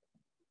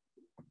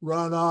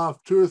run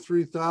off 2,000 or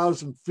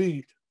 3,000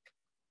 feet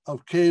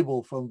of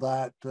cable from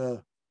that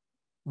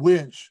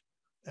winch,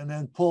 and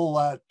then pull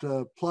that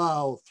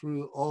plow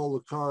through all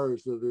the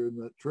cars that are in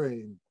that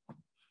train.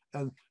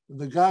 And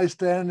the guy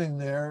standing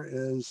there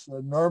is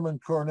Norman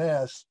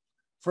Corness,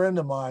 friend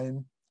of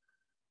mine,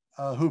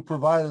 who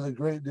provided a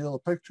great deal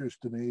of pictures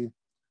to me.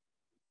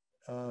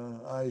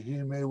 He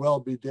may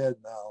well be dead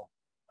now.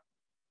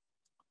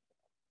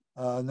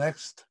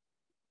 Next,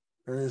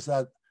 there is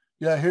that.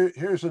 Yeah,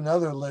 here's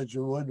another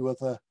Lidger wood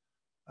with a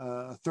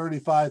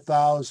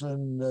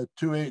 35,000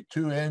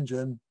 282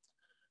 engine.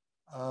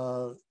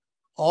 All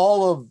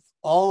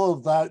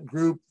of that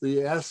group,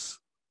 the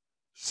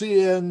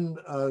SCN,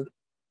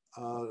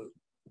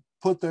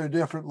 put their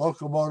different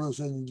locomotives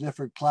in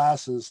different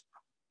classes.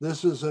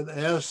 This is an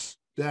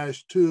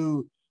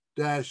S-2-A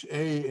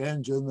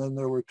engine, and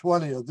there were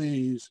 20 of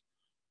these,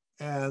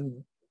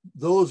 and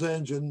those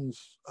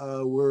engines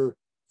were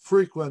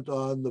frequent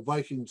on the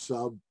Viking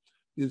sub.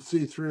 You'd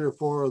see 3 or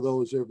 4 of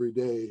those every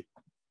day.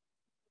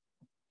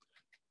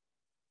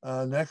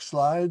 Next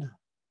slide.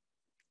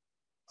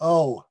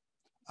 Oh,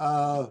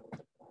 I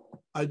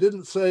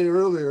didn't say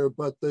earlier,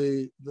 but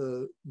the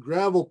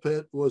gravel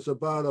pit was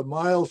about 1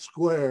 mile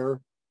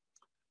square,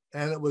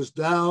 and it was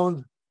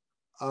down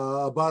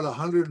about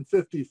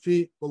 150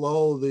 feet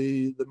below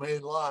the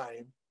main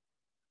line.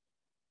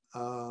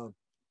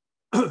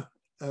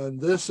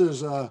 And this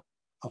is a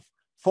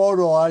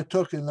photo I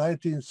took in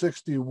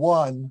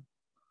 1961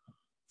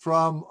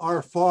 from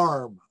our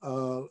farm.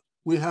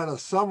 We had a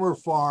summer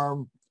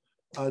farm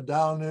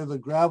down near the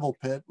gravel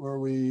pit where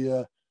we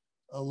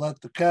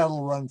let the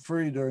cattle run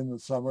free during the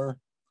summer.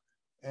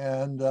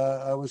 And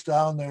I was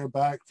down there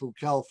back from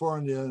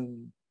California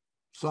in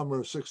summer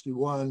of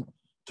 '61,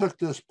 took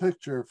this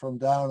picture from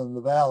down in the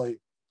valley.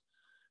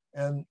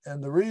 And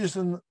the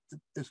reason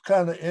it's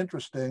kind of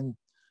interesting,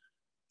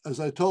 as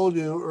I told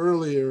you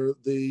earlier,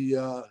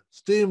 the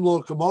steam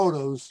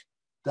locomotives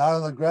down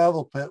in the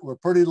gravel pit were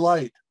pretty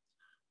light.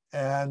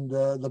 And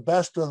the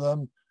best of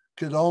them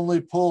could only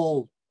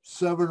pull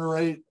 7 or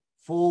 8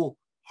 full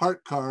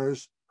Hart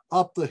cars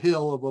up the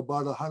hill of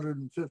about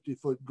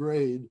 150-foot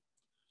grade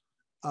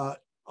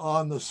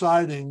on the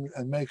siding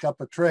and make up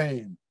a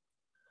train.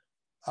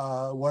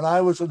 When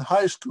I was in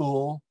high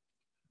school,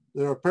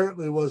 there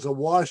apparently was a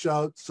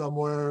washout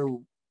somewhere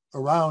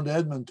around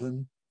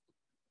Edmonton,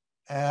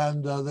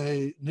 and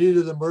they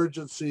needed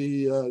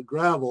emergency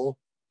gravel.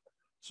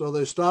 So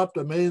they stopped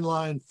a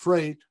mainline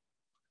freight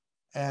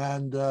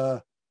and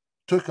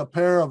took a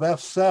pair of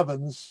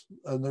F7s,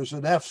 and there's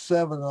an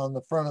F7 on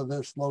the front of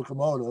this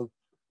locomotive.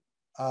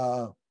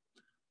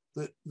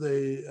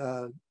 They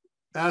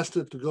asked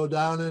it to go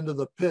down into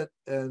the pit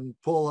and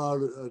pull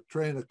out a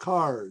train of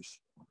cars.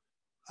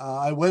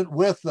 I went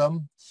with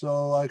them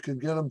so I could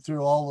get them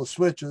through all the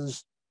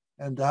switches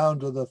and down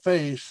to the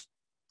face.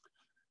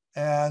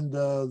 And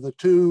the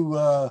two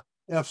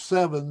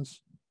F7s,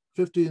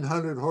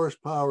 1,500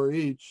 horsepower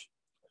each,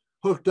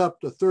 hooked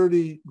up to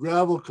 30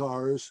 gravel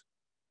cars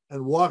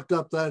and walked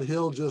up that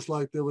hill just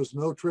like there was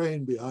no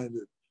train behind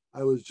it.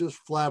 I was just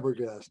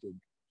flabbergasted.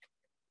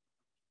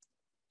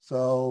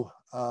 So,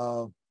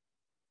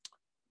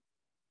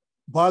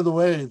 by the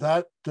way,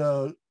 that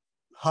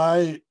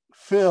high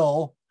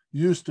fill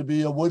used to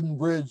be a wooden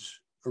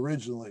bridge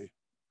originally.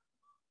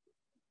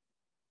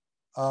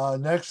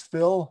 Next,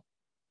 Phil.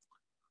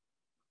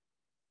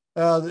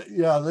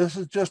 Yeah, this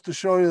is just to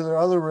show you that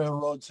other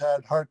railroads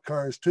had Hart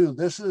cars too.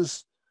 This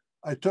is,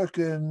 I took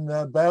in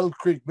Battle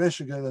Creek,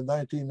 Michigan in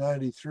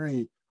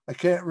 1993. I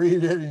can't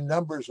read any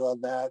numbers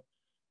on that,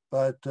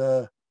 but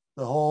the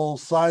whole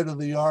side of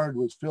the yard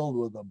was filled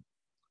with them.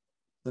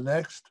 The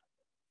next.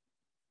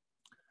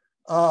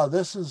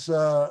 This is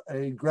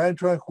a Grand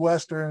Trunk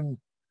Western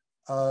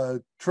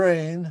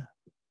train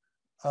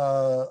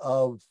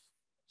of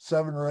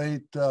 7 or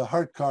 8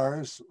 Hart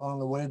cars on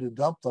the way to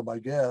dump them, I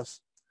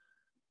guess.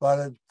 But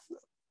it's a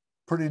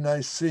pretty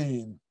nice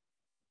scene.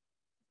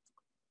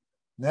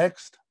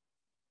 Next.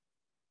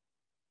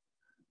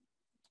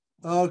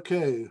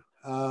 Okay.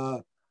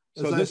 So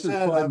this is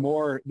probably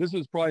more. This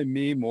is probably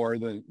me more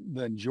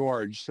than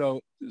George. So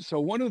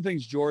one of the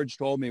things George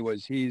told me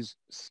was he's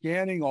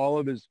scanning all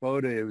of his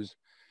photos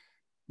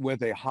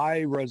with a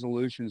high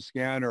resolution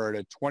scanner at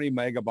a 20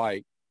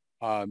 megabyte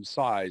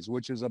size,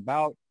 which is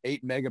about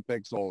 8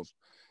 megapixels.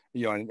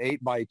 You know, an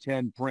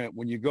 8x10 print.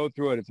 When you go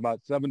through it, it's about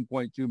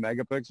 7.2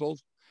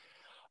 megapixels.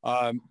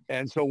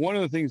 And so one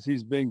of the things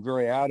he's being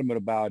very adamant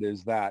about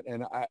is that,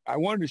 and I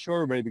wanted to show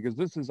everybody because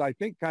this is, I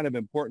think, kind of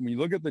important. When you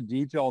look at the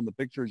detail in the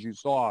pictures you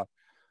saw,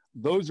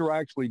 those are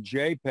actually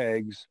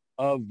JPEGs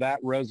of that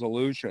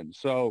resolution.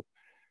 So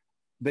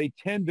they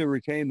tend to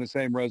retain the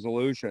same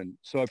resolution.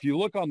 So if you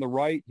look on the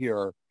right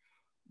here,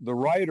 the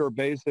right are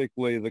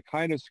basically the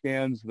kind of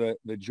scans that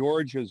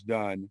George has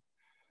done.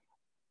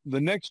 The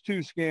next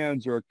two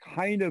scans are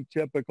kind of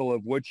typical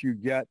of what you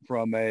get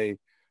from a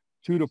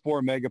 2 to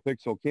 4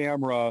 megapixel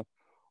camera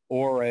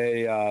or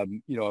a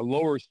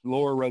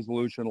lower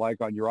resolution like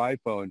on your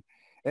iPhone.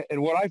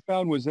 And what I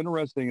found was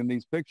interesting in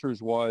these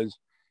pictures was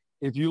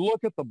if you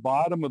look at the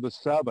bottom of the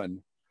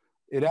 7,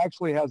 it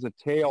actually has a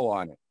tail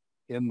on it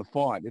in the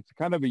font. It's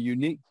kind of a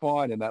unique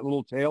font and that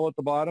little tail at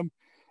the bottom.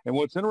 And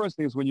what's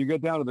interesting is when you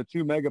get down to the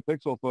 2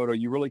 megapixel photo,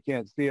 you really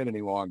can't see it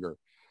any longer.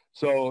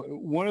 So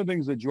one of the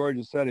things that George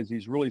has said is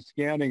he's really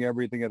scanning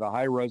everything at a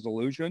high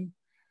resolution.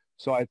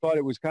 So I thought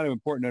it was kind of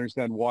important to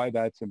understand why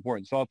that's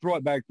important. So I'll throw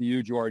it back to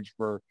you, George,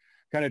 for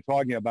kind of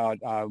talking about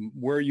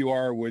where you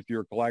are with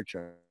your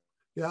collection.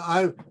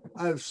 Yeah,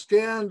 I've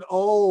scanned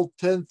all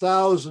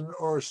 10,000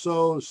 or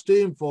so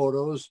steam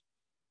photos,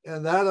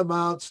 and that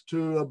amounts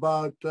to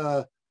about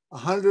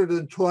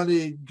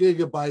 120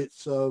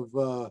 gigabytes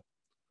of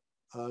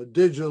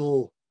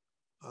digital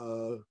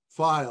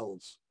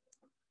files.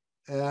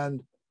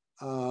 And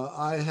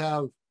I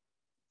have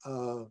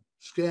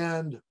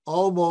scanned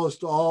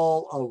almost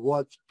all of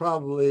what's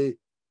probably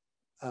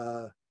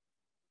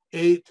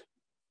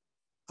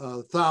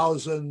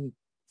 8,000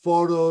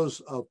 photos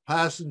of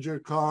passenger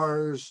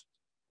cars,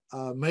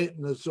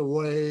 maintenance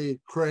away,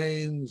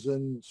 cranes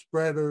and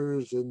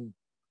spreaders and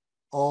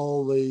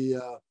all the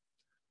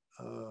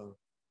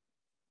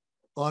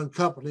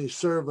on-company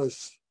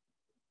service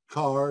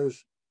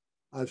cars.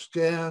 I've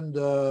scanned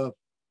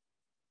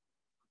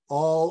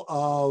all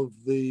of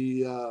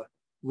the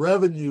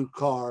revenue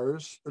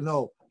cars.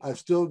 No, I've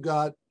still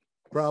got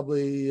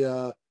probably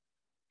 400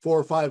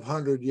 or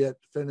 500 yet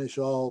to finish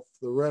off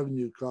the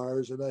revenue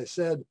cars. And I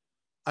said,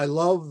 I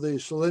love the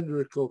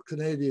cylindrical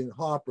Canadian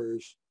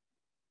hoppers,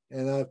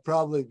 and I've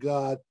probably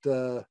got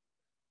 500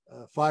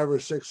 or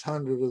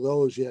 600 of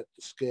those yet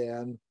to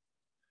scan.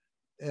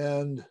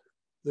 And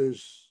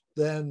there's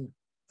then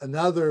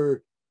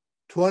another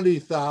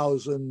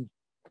 20,000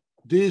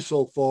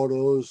 diesel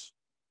photos,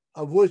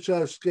 of which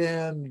I've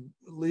scanned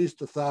at least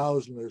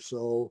 1,000 or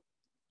so,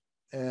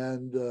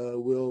 and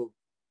we'll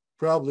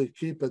probably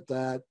keep at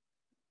that.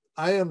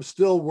 I am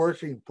still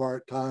working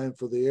part-time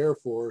for the Air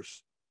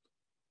Force,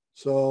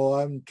 so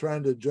I'm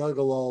trying to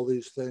juggle all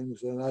these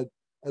things, and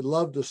I'd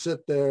love to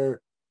sit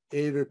there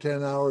 8 or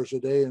 10 hours a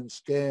day and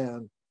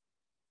scan,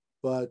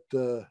 but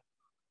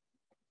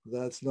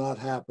that's not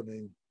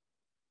happening.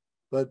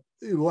 But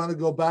you want to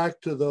go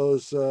back to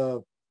those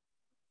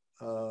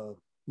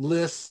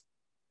lists,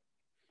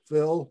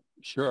 Phil?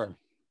 Sure.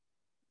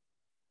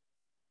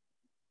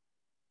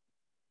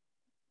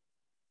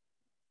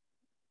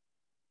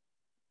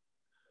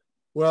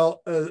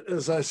 Well,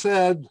 as I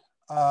said,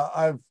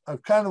 I've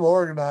kind of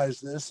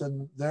organized this,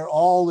 and they're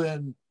all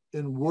in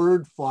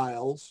Word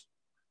files,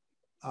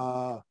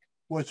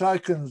 which I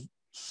can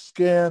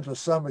scan to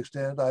some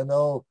extent. I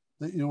know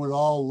that you would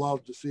all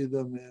love to see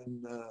them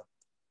in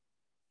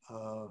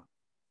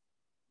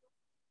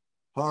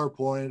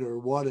PowerPoint or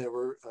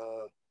whatever,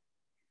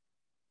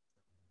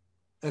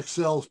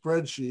 Excel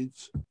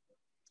spreadsheets.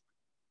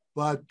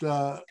 But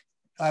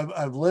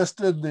I've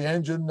listed the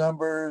engine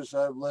numbers,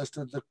 I've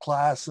listed the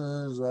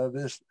classes, I've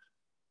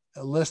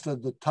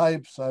listed the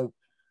types, I've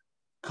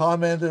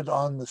commented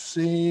on the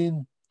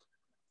scene,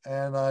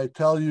 and I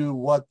tell you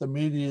what the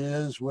media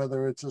is,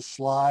 whether it's a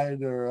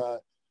slide or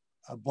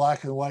a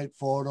black and white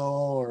photo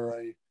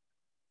or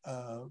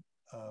a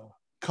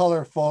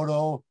color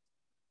photo.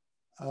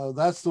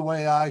 That's the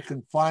way I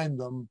can find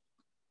them,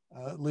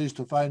 at least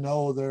if I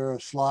know they're a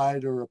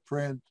slide or a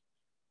print.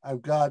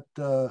 I've got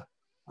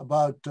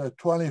about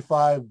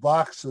 25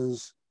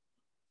 boxes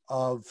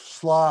of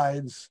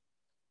slides,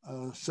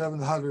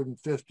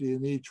 750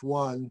 in each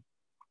one.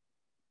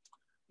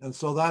 And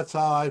so that's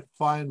how I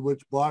find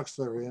which box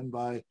they're in,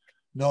 by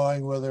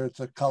knowing whether it's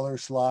a color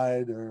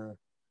slide or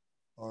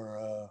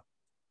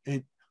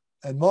 8.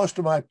 And most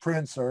of my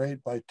prints are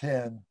 8 by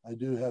 10. I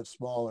do have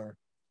smaller.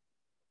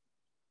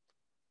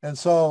 And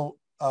so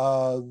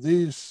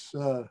these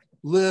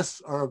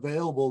lists are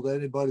available to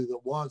anybody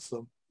that wants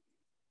them.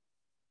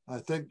 I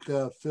think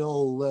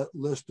Phil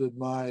listed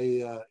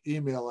my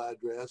email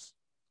address.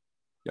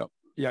 Yep.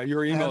 Yeah,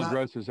 your email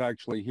address is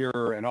actually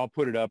here, and I'll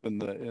put it up in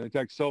the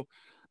text.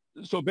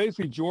 So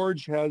basically,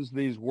 George has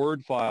these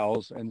Word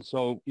files, and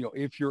so, you know,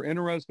 if you're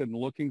interested in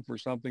looking for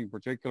something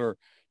particular,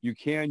 you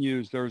can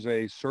use, there's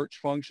a search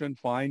function,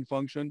 find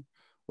function,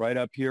 right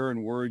up here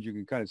in Word. You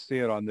can kind of see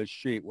it on this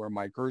sheet where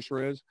my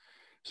cursor is.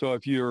 So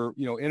if you're,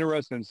 you know,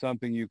 interested in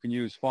something, you can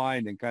use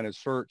find and kind of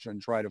search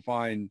and try to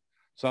find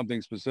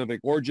something specific,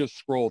 or just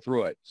scroll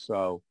through it.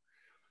 So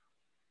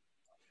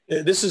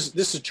this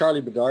is Charlie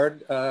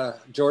Bedard.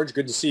 George,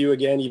 good to see you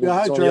again. Even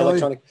yeah, if it's hi, only Charlie.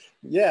 electronic.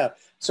 Yeah.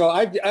 So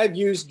I've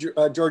used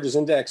George's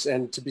index,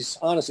 and to be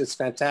honest, it's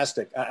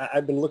fantastic.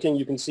 I've been looking.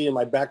 You can see in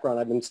my background,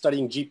 I've been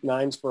studying Jeep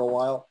 9s for a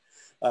while.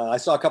 I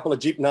saw a couple of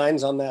Jeep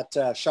 9s on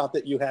that shot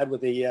that you had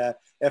with the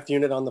F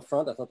unit on the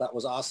front. I thought that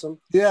was awesome.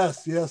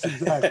 Yes,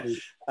 exactly.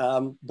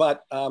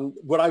 But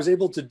what I was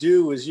able to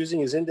do is, using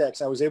his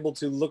index, I was able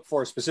to look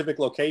for a specific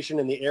location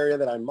in the area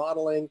that I'm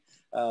modeling,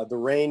 the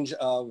range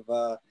of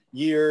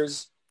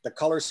years, the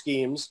color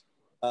schemes,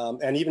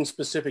 and even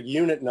specific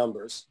unit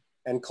numbers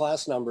and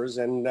class numbers.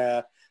 And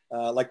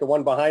like the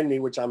one behind me,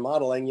 which I'm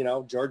modeling, you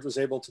know, George was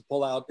able to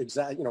pull out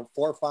 4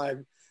 or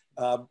 5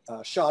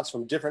 shots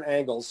from different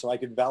angles, so I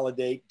could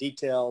validate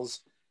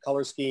details,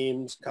 color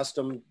schemes,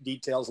 custom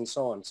details, and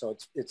so on. So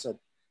it's an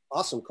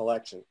awesome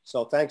collection.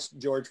 So thanks,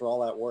 George, for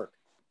all that work.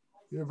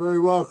 You're very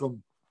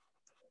welcome.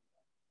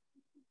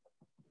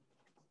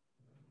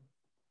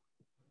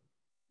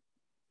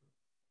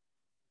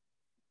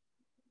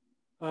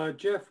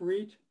 Jeff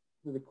Reed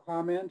with a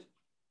comment.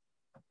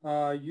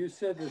 You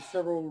said that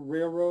several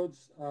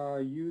railroads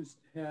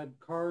had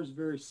cars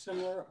very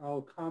similar.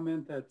 I'll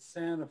comment that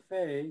Santa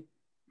Fe,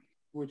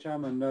 which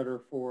I'm a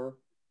nutter for,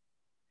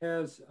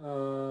 has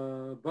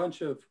a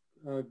bunch of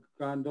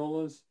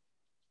gondolas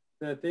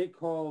that they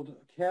called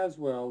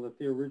Caswell that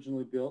they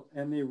originally built,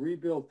 and they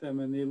rebuilt them,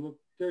 and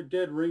they're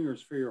dead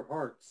ringers for your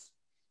hearts.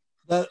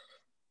 That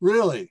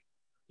really?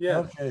 Yeah.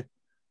 Okay.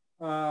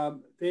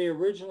 They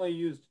originally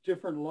used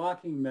different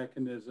locking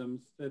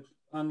mechanisms that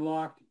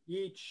unlocked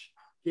each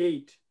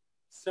gate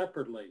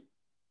separately.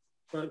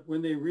 But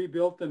when they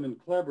rebuilt them in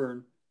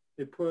Cleburne,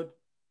 they put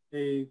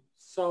a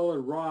solid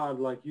rod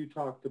like you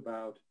talked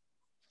about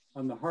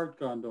on the Hart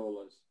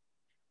gondolas.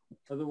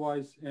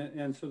 Otherwise,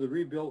 and so the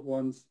rebuilt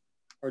ones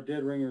are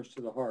dead ringers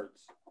to the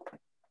Harts.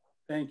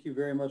 Thank you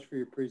very much for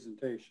your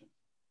presentation.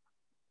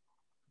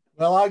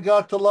 Well, I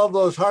got to love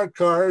those Hart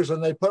cars,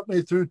 and they put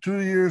me through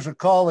 2 years of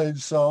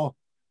college, so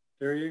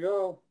there you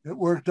go. It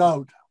worked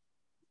out.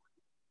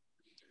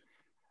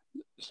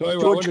 So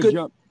anyway,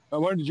 I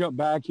wanted to jump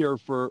back here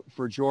for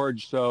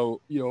George.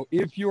 So, you know,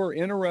 if you're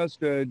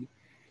interested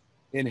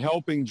in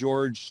helping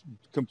George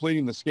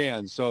completing the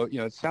scan, so, you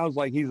know, it sounds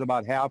like he's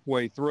about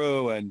halfway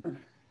through, and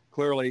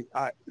clearly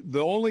the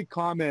only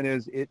comment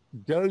is it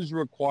does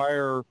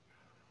require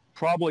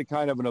probably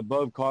kind of an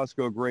above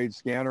Costco grade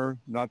scanner,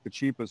 not the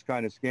cheapest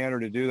kind of scanner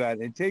to do that.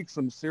 It takes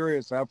some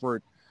serious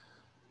effort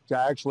to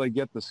actually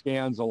get the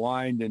scans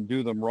aligned and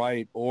do them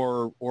right,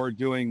 or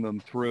doing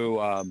them through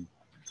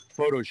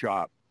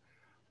Photoshop.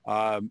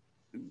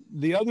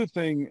 The other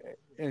thing,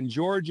 and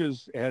George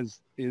is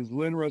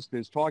interested,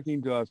 is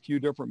talking to a few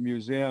different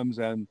museums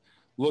and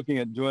looking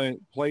at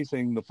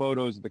placing the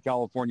photos at the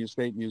California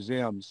State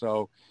Museum.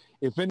 So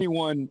if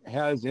anyone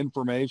has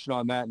information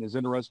on that and is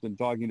interested in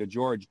talking to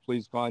George,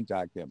 please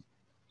contact him.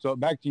 So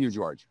back to you,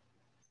 George.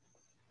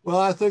 Well,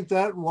 I think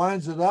that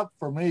winds it up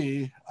for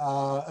me.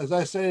 As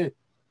I say,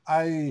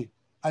 I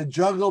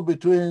juggle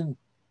between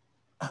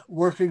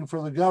working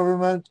for the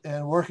government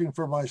and working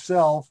for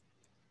myself.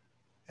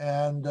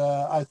 And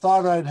I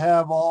thought I'd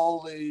have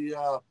all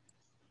the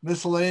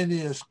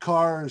miscellaneous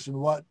cars and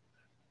what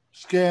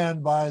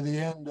scanned by the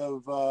end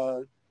of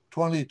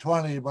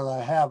 2020, but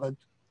I haven't.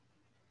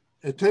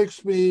 It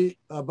takes me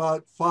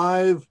about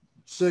 5,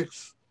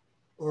 6,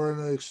 or in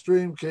an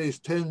extreme case,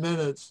 10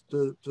 minutes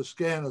to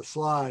scan a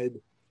slide.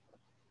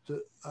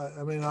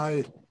 I mean,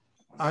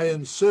 I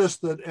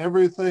insist that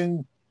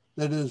everything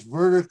that is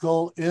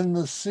vertical in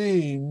the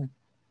scene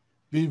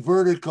be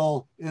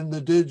vertical in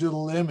the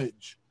digital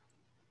image.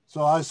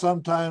 So I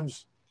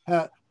sometimes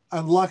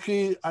I'm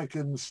lucky I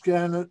can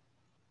scan it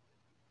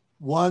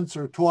once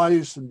or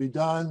twice and be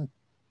done,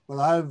 but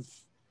I've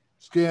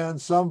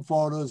scanned some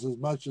photos as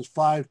much as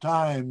 5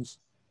 times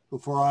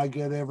before I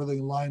get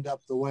everything lined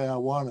up the way I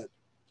want it.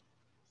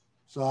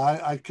 So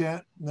I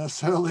can't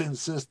necessarily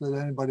insist that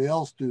anybody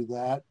else do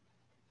that,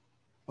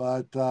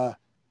 but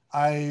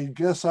I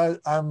guess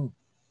I'm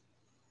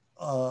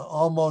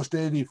almost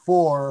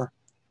 84.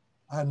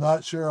 I'm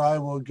not sure I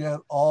will get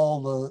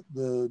all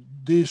the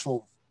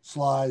diesel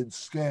slides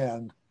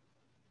scanned,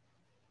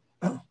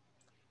 but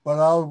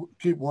I'll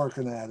keep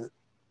working at it.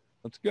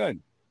 That's good.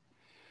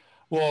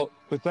 Well,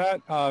 with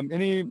that,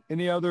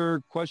 any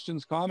other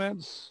questions,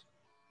 comments?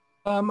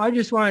 I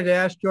just wanted to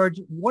ask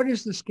George, what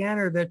is the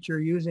scanner that you're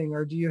using,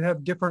 or do you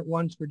have different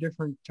ones for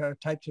different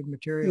types of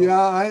material?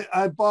 Yeah,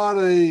 I bought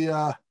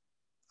a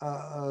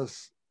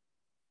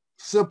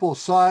simple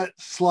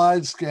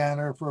slide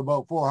scanner for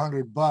about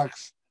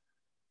 $400,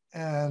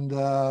 and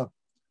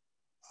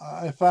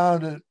I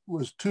found it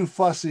was too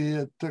fussy.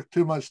 It took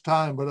too much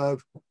time, but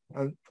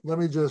let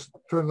me just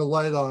turn the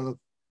light on and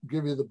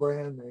give you the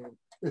brand name.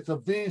 It's a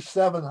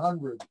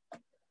V700.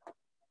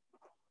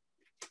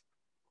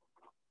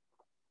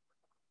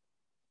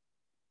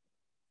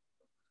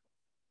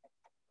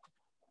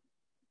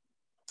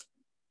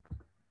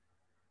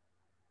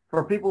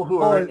 For people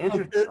who are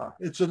interested,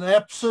 it's an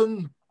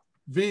Epson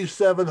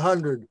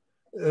V700.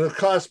 It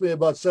cost me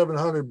about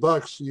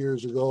 $700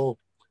 years ago.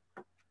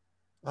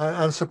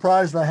 I'm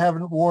surprised I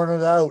haven't worn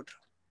it out.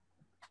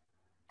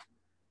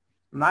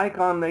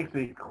 Nikon makes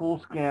a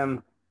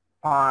CoolScan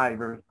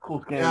 5 or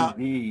CoolScan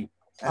V.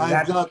 And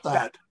I've got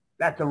that.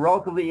 That's a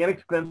relatively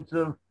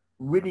inexpensive,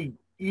 really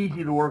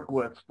easy to work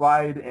with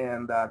slide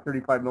and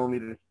 35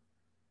 millimeter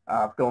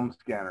film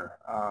scanner.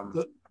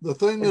 The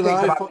thing it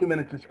that takes about 2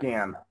 minutes to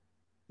scan.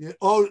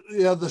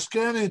 Yeah, the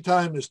scanning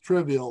time is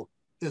trivial.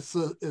 It's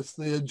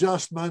the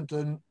adjustment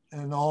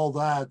and all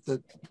that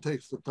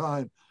takes the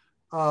time.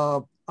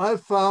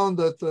 I've found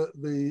that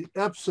the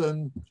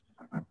Epson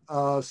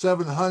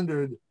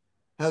 700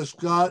 has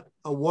got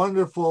a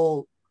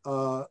wonderful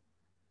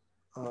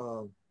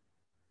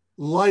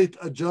light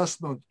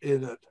adjustment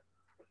in it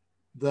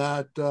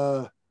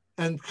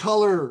and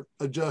color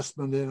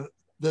adjustment in it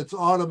that's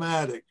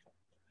automatic,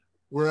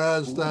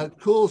 whereas that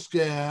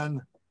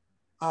CoolScan,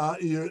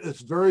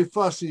 it's very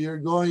fussy. You're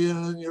going in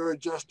and you're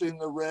adjusting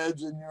the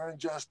reds and you're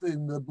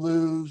adjusting the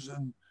blues,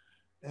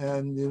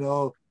 and you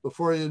know,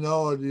 before you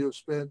know it, you've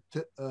spent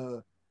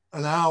an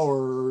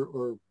hour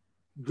or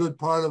good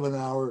part of an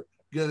hour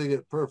getting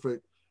it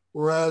perfect.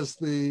 Whereas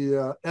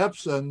the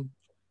Epson,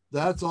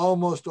 that's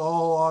almost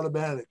all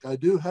automatic. I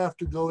do have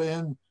to go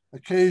in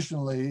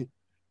occasionally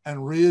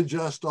and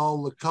readjust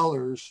all the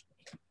colors,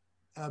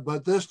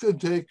 but this could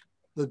take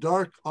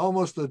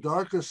almost the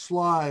darkest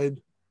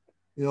slide,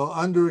 you know,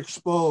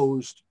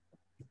 underexposed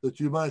that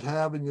you might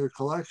have in your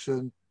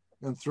collection,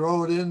 and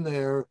throw it in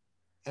there,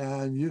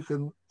 and you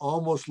can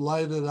almost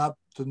light it up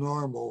to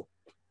normal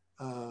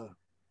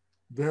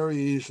very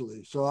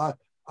easily. So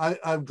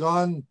I've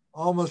gone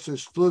almost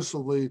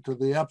exclusively to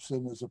the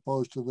Epson as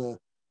opposed to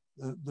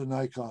the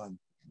Nikon.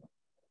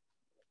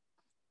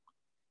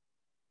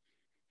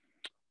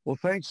 Well,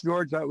 thanks,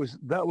 George. That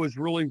was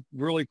really,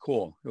 really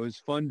cool. It was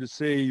fun to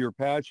see your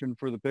passion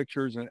for the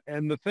pictures.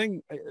 And the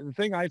thing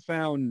I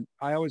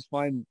always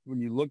find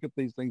when you look at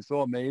these things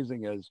so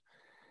amazing is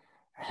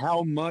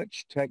how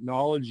much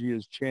technology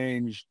has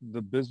changed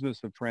the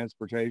business of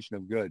transportation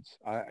of goods.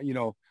 You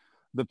know,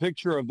 the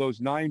picture of those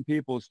 9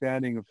 people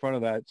standing in front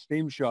of that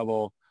steam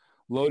shovel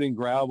loading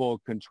gravel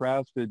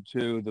contrasted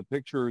to the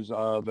pictures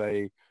of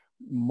a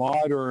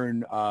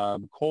modern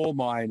coal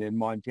mine in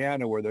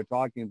Montana where they're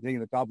taking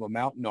the top of a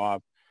mountain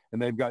off,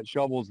 and they've got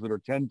shovels that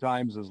are 10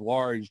 times as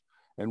large,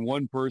 and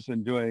one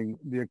person doing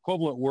the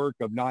equivalent work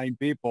of 9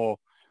 people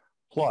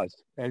plus.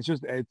 And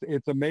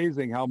it's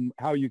amazing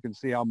how you can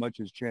see how much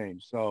has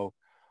changed. So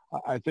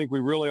I think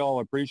we really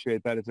all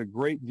appreciate that. It's a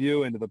great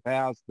view into the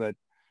past that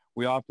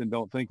we often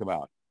don't think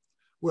about.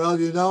 Well,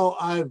 you know,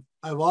 I've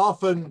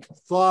often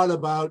thought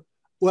about,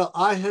 well,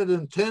 I had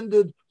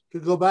intended to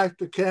go back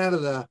to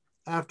Canada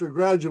after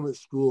graduate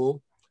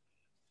school,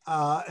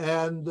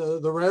 and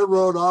the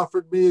railroad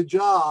offered me a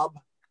job,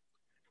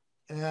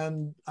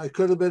 and I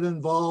could have been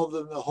involved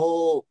in the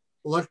whole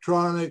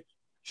electronic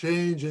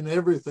change and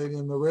everything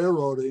in the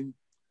railroading,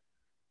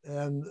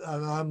 and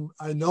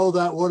I know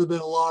that would have been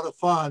a lot of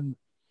fun,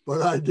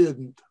 but I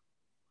didn't.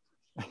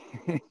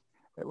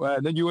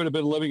 Well, then you would have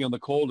been living in the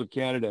cold of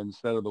Canada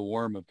instead of the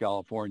warm of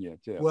California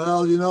too.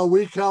 Well, you know,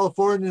 we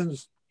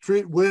Californians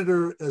treat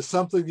winter as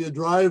something you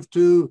drive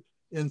to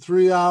in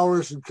 3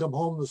 hours and come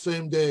home the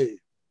same day.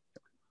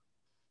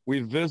 We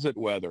visit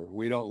weather.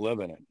 We don't live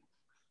in it.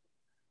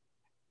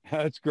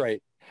 That's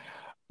great.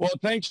 Well,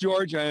 thanks,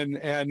 George, and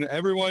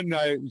everyone.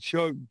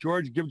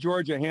 Give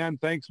George a hand.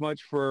 Thanks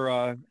much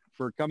for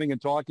coming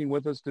and talking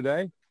with us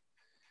today.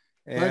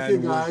 Thank you,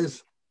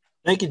 guys.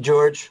 Thank you,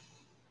 George.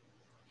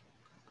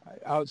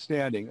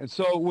 Outstanding. And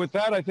so with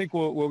that, I think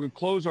we'll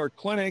close our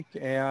clinic,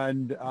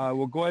 and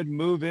we'll go ahead and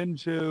move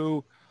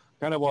into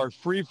kind of our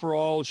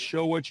free-for-all,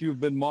 show what you've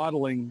been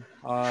modeling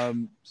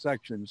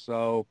section.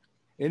 So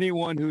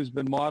anyone who's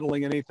been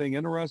modeling anything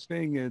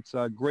interesting, it's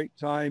a great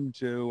time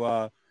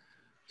to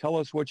tell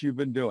us what you've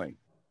been doing.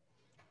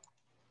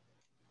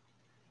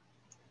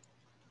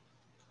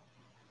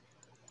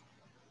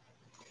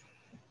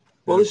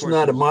 Well, this is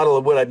not a model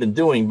of what I've been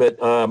doing, but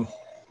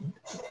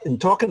in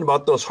talking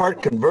about those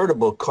Hart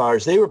convertible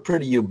cars, they were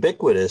pretty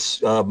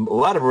ubiquitous. A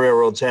lot of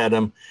railroads had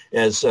them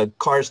as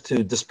cars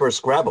to disperse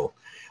gravel.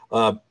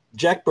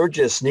 Jack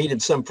Burgess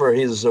needed some for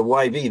his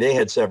YV. They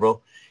had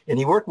several. And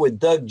he worked with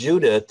Doug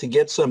Judah to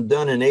get some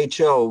done in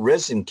HO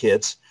resin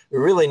kits.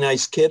 They're really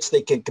nice kits.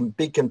 They can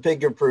be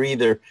configured for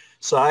either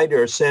side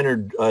or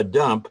centered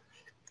dump.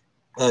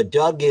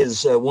 Doug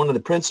is one of the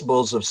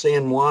principals of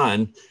San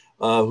Juan,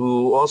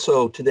 who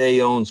also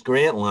today owns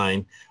Grant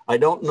Line. I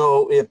don't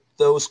know if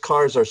those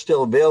cars are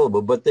still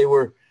available, but they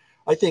were,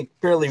 I think,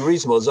 fairly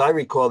reasonable. As I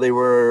recall, they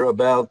were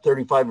about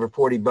 35 or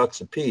 40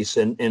 bucks a piece,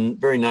 and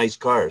very nice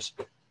cars.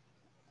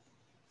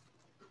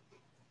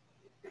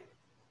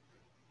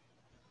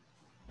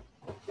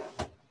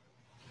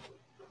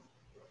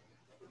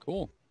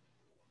 Cool.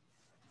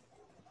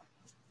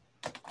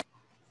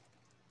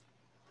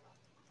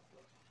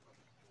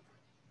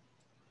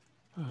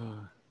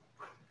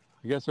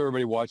 I guess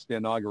everybody watched the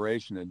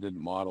inauguration and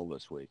didn't model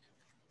this week.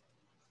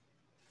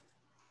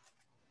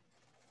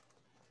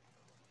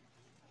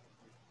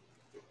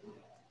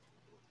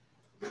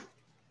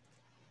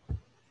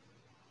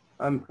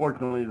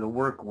 Unfortunately, the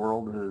work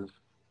world has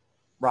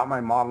brought my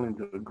modeling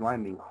to a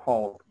grinding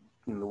halt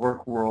in the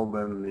work world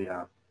and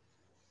the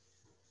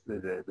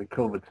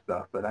COVID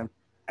stuff. But I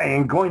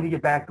am going to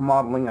get back to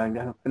modeling. I'm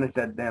going to finish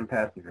that damn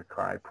passenger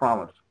car. I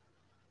promise.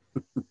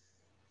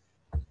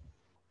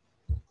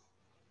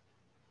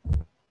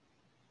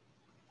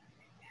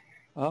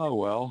 Oh,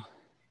 well.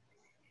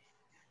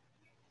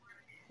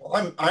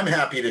 Well, I'm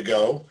happy to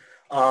go.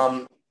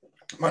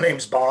 My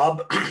name's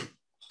Bob.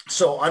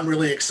 So I'm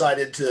really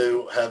excited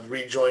to have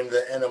rejoined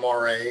the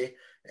NMRA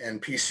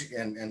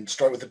and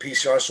start with the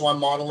PCR. So I'm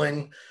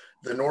modeling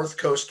the North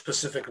Coast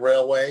Pacific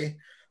Railway.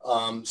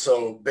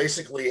 So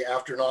basically,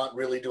 after not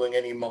really doing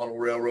any model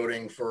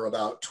railroading for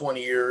about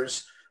 20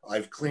 years,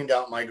 I've cleaned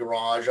out my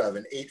garage. I have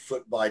an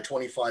 8-foot by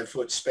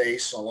 25-foot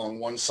space along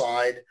one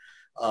side.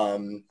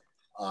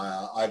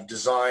 I've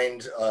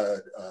designed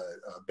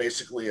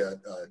basically a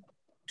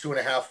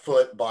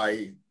 2.5-foot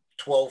by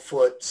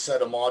 12-foot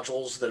set of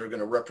modules that are going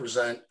to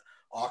represent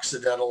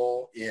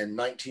Occidental in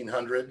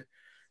 1900.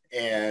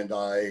 And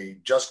I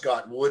just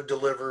got wood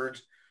delivered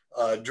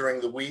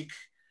during the week,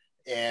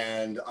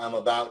 and I'm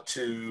about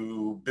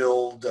to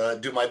build,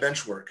 do my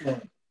bench work.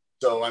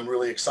 So I'm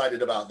really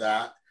excited about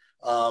that.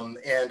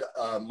 And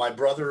my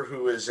brother,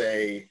 who is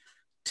a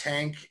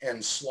tank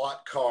and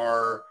slot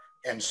car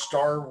and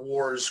Star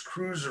Wars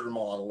cruiser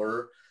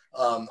modeler,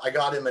 I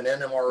got him an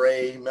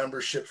NMRA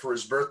membership for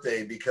his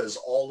birthday because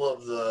all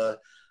of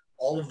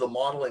the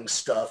modeling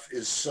stuff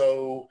is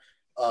so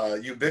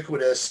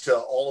ubiquitous to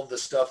all of the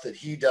stuff that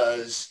he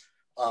does.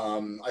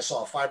 I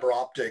saw a fiber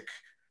optic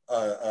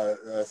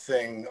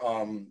thing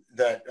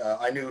that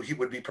I knew he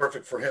would be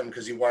perfect for him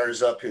because he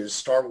wires up his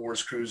Star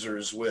Wars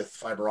cruisers with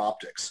fiber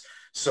optics.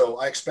 So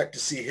I expect to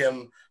see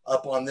him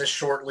up on this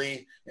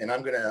shortly, and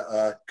I'm going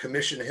to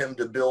commission him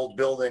to build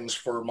buildings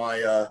for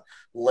my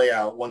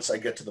layout once I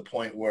get to the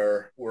point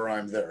where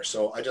I'm there.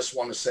 So I just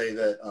want to say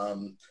that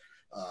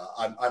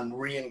I'm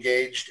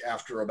re-engaged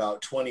after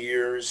about 20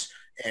 years,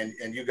 and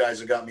you guys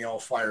have got me all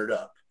fired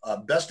up.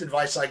 Best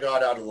advice I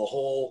got out of the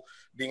whole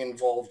being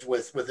involved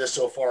with this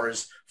so far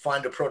is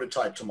find a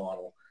prototype to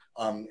model.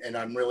 And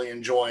I'm really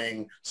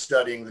enjoying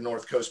studying the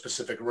North Coast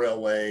Pacific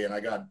Railway, and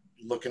I got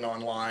looking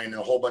online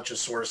a whole bunch of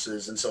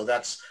sources, and so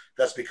that's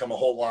become a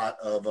whole lot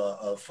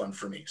of fun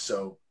for me.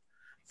 So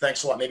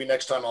thanks a lot. Maybe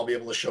next time I'll be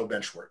able to show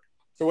bench work.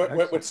 So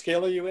what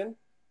scale are you in?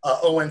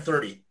 ON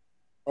 30.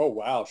 Oh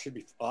wow, should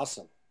be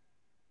awesome.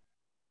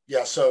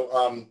 Yeah.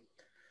 So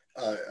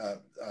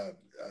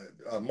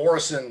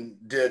Morrison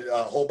did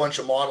a whole bunch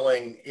of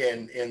modeling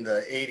in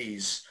the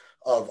 80s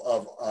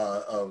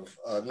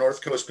of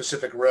North Coast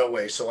Pacific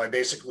Railway. So I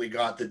basically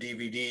got the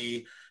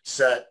DVD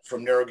set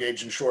from Narrow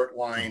Gauge and Short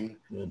Line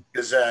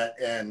Gazette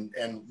and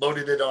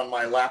loaded it on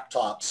my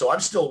laptop. So I'm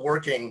still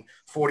working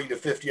 40 to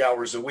 50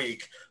 hours a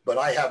week, but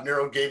I have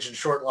Narrow Gauge and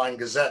Short Line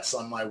Gazettes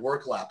on my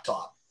work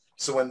laptop.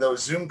 So when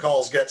those Zoom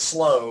calls get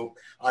slow,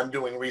 I'm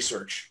doing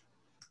research.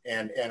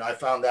 And I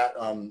found that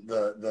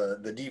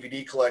the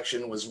DVD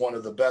collection was one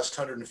of the best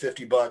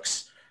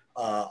 $150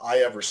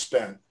 I ever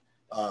spent.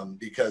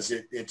 Because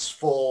it's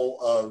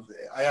full of,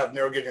 I have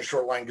Narrow Gauge and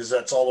Short Line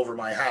Gazettes all over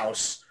my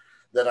house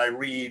that I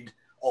read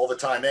all the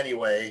time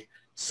anyway.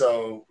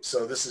 So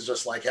this is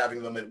just like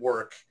having them at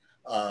work.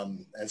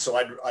 And so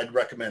I'd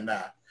recommend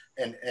that.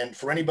 And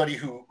for anybody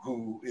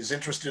who is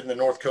interested in the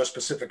North Coast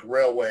Pacific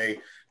Railway,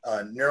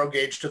 Narrow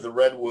Gauge to the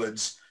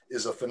Redwoods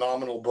is a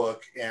phenomenal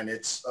book, and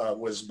it's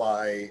was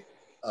by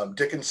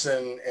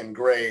Dickinson and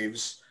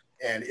Graves,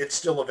 and it's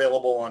still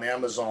available on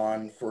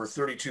Amazon for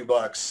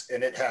 $32,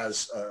 and it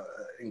has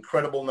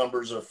incredible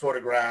numbers of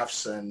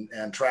photographs and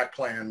track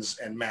plans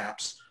and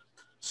maps.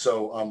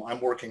 So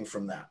I'm working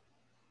from that.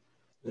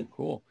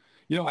 Cool.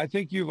 You know, I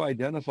think you've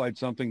identified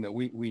something that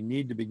we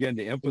need to begin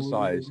to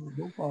emphasize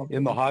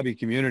in the hobby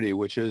community,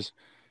 which is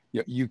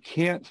you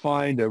can't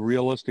find a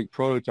realistic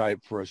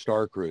prototype for a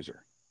Star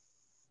Cruiser.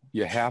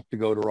 You have to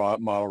go to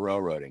model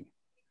railroading.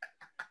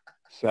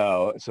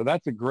 So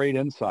that's a great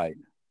insight.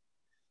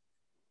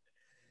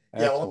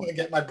 Yeah, well, I'm going to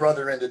get my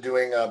brother into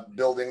doing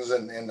buildings,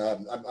 and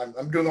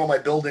I'm doing all my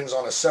buildings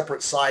on a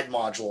separate side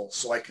module,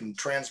 so I can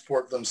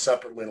transport them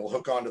separately. It'll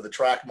hook onto the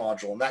track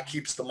module, and that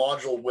keeps the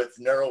module width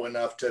narrow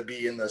enough to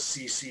be in the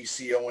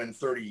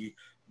CCCON30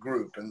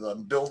 group. And the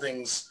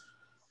buildings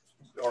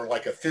are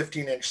like a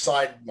 15-inch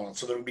side mount,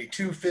 so there will be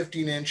two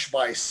 15-inch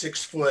by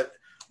 6-foot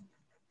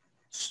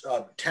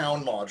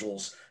town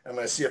modules. I'm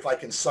going to see if I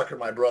can sucker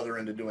my brother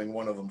into doing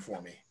one of them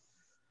for me.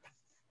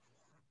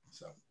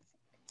 So.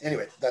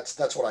 Anyway, that's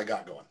what I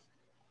got going.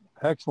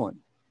 Excellent.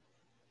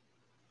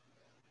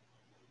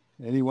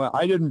 Anyway,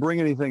 I didn't bring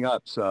anything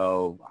up,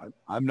 so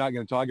I'm not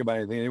going to talk about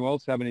anything. Anyone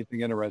else have anything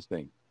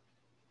interesting?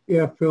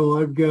 Yeah, Phil,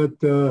 I've got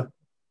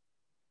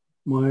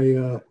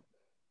my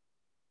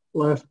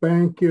last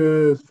bank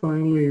is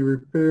finally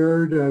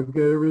repaired. I've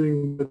got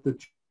everything but the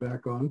chip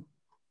back on.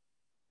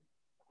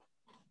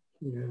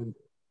 And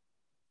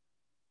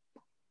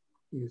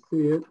you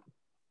see it.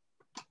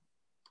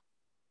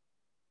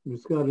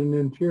 It's got an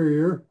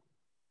interior.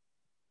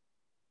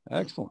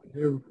 Excellent.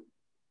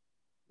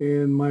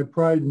 And my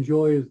pride and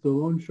joy is the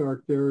loan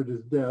shark there at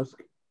his desk.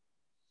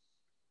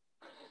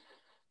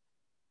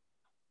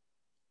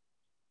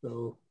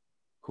 So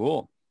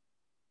cool.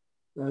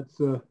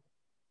 That's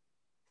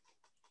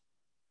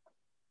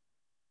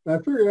I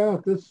figured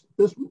out this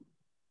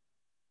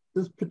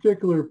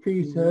particular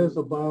piece has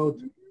about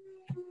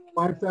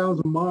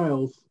 5,000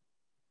 miles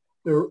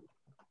there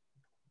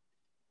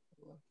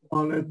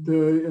on it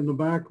in the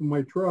back of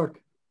my truck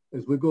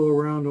as we go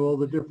around to all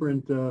the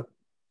different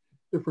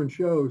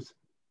shows.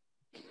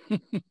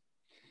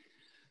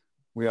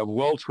 We have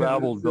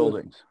well-traveled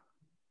buildings.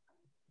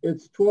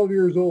 It's 12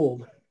 years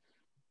old.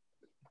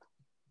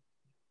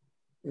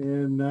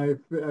 And I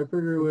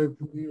figure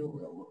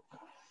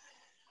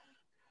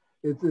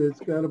it's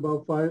got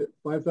about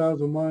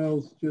 5,000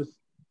 miles just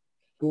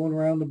going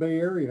around the Bay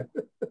Area.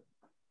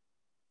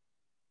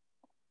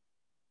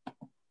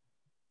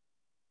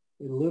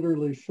 It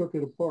literally shook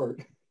it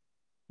apart.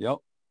 Yep.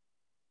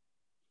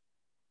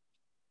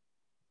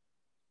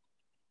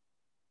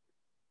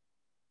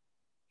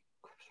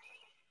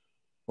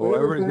 Well,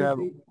 everybody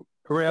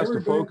has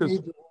to focus.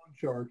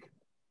 Shark.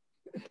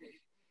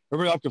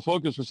 Everybody have to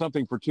focus for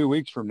something for 2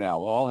 weeks from now.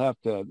 We'll all have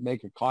to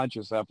make a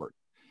conscious effort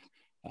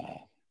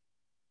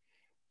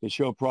to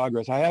show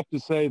progress. I have to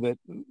say that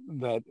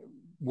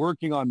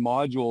working on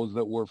modules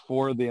that were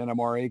for the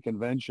NMRA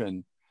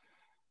convention,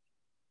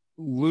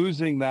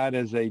 losing that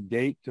as a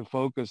date to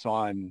focus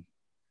on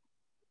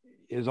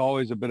is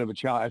always a bit of a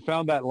challenge. I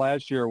found that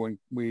last year when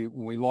we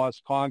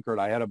lost Concord.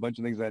 I had a bunch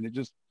of things that it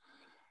just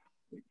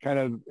kind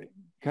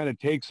of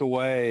takes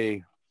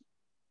away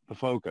the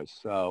focus.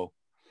 So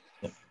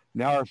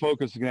now our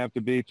focus is going to have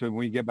to be to when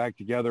we get back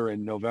together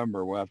in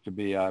November. We'll have to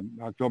be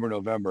October,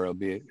 November.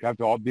 Have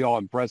to be all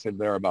impressive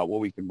there about what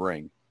we can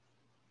bring.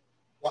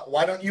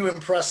 Why don't you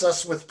impress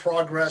us with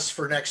progress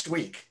for next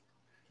week?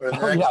 We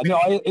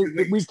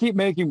keep,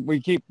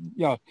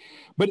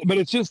 but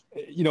it's just,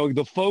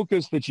 the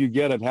focus that you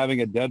get of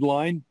having a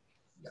deadline,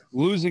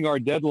 losing our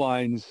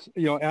deadlines,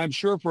 and I'm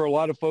sure for a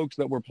lot of folks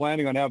that were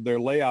planning on have their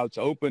layouts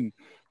open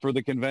for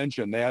the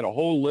convention, they had a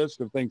whole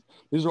list of things.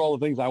 These are all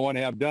the things I want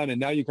to have done.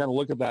 And now you kind of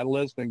look at that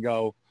list and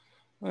go,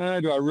 do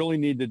I really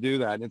need to do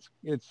that?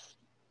 It's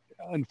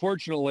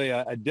unfortunately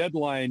a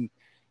deadline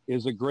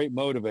is a great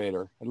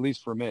motivator, at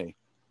least for me.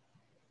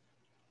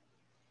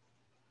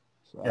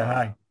 So. Yeah,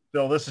 hi.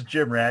 Bill, this is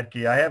Jim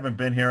Radke. I haven't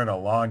been here in a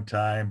long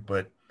time,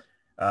 but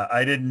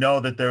I didn't know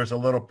that there was a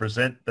little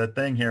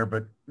thing here,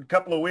 but in a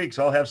couple of weeks,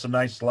 I'll have some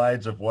nice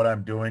slides of what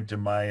I'm doing to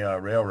my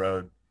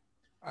railroad.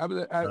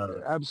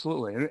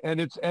 Absolutely.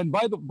 And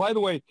by the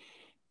way,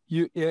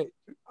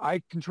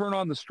 I can turn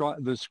on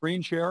the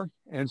screen share.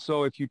 And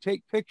so if you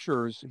take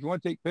pictures, if you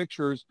want to take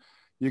pictures,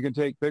 you can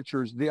take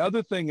pictures. The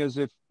other thing is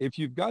if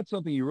you've got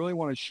something you really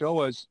want to show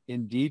us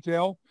in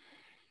detail,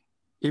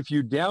 if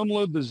you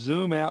download the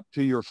Zoom app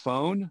to your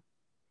phone,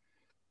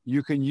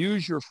 you can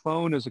use your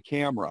phone as a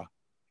camera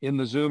in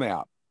the Zoom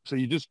app. So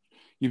you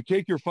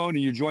take your phone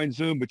and you join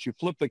Zoom, but you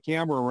flip the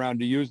camera around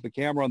to use the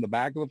camera on the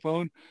back of the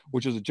phone,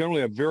 which is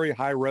generally a very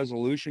high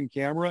resolution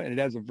camera, and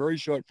it has a very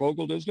short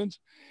focal distance.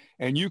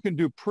 And you can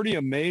do pretty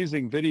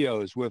amazing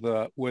videos with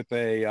an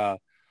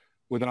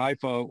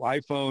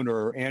iPhone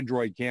or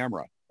Android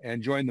camera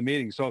and join the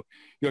meeting. So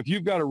if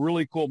you've got a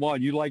really cool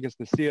mod, you'd like us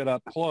to see it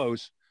up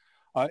close.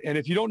 And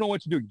if you don't know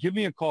what to do, give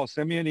me a call,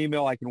 send me an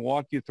email. I can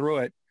walk you through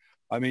it.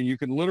 I mean, you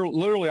can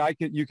literally,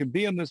 you can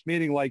be in this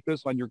meeting like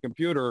this on your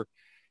computer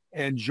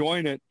and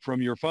join it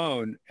from your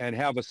phone and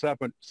have a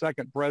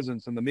second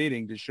presence in the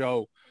meeting to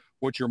show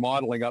what you're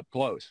modeling up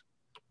close.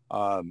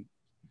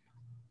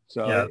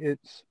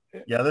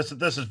 Yeah, this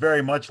is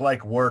very much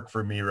like work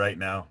for me right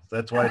now.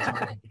 That's why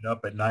it's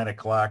up at 9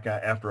 o'clock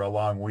after a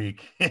long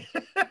week.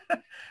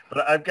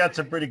 But I've got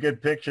some pretty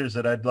good pictures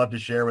that I'd love to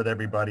share with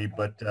everybody.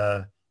 But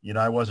you know,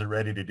 I wasn't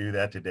ready to do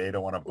that today. I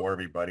don't want to bore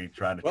everybody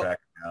trying to track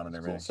it down and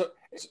everything.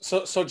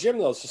 So Jim,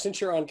 though, so since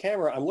you're on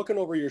camera, I'm looking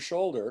over your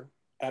shoulder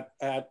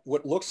at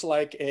what looks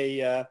like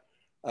a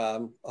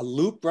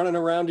loop running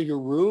around to your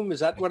room.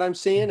 Is that what I'm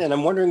seeing? And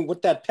I'm wondering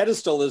what that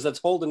pedestal is that's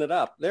holding it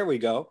up. There we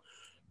go.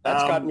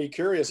 That's got me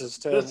curious as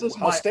to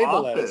how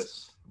stable that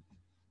is.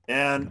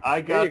 And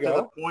I got to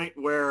the point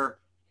where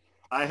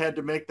I had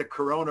to make the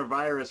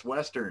coronavirus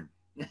Western.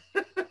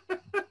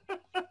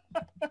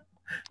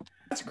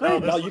 That's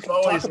great. Now you can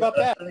talk about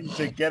that.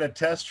 To get a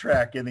test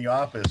track in the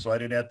office so I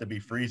didn't have to be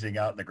freezing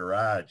out in the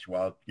garage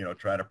while, you know,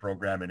 trying to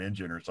program an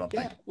engine or something.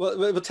 Yeah.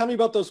 Well, tell me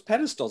about those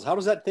pedestals. How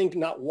does that thing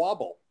not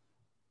wobble?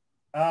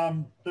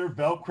 They're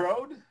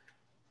Velcroed.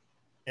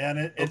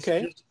 And it's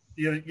just,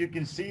 you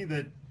can see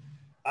that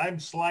I'm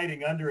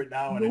sliding under it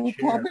now in a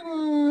chair.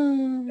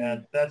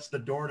 And that's the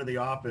door to the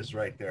office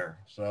right there.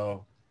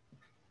 So,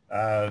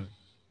 yeah,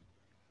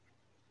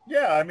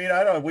 I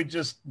mean, we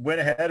just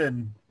went ahead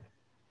and,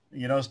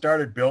 you know,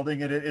 started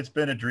building it. It's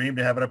been a dream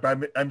to have it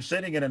up. I'm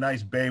sitting in a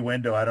nice bay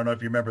window. I don't know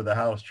if you remember the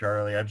house,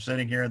 Charlie. I'm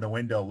sitting here in the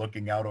window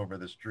looking out over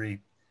the street.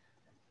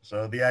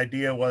 So the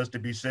idea was to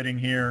be sitting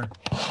here,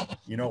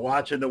 you know,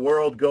 watching the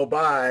world go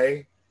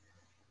by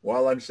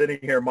while I'm sitting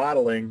here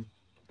modeling.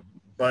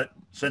 But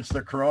since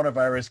the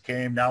coronavirus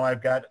came, now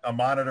I've got a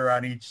monitor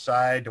on each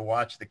side to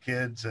watch the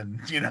kids and,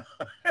 you know.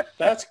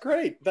 That's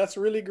great. That's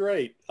really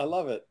great. I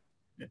love it.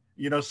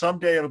 You know,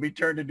 someday it'll be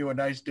turned into a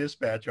nice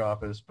dispatch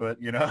office,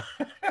 but, you know.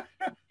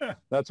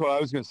 That's what I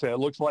was going to say. It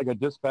looks like a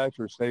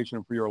dispatcher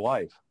station for your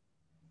life.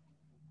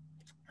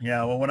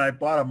 Yeah, well, when I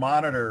bought a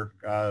monitor,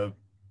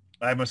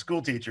 I'm a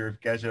school teacher, if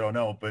you guys don't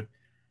know, but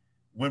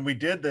when we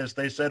did this,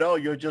 they said, oh,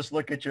 you'll just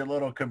look at your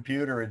little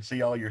computer and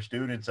see all your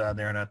students on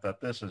there. And I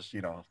thought, this is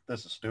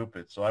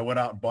stupid. So I went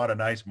out and bought a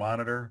nice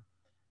monitor.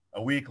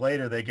 A week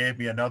later, they gave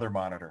me another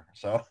monitor.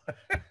 So,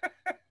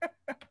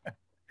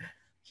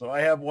 so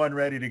I have one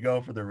ready to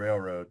go for the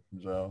railroad.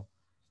 So,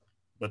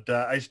 but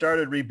I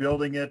started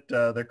rebuilding it.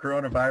 The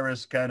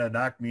coronavirus kind of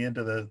knocked me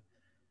into the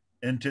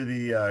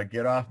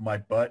get off my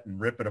butt and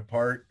rip it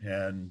apart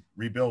and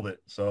rebuild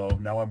it. So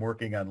now I'm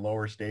working on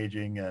lower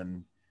staging,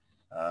 and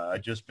I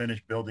just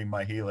finished building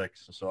my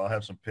helix. So I'll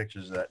have some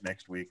pictures of that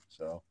next week.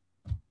 So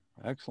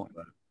excellent.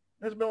 But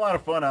there's been a lot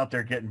of fun out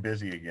there getting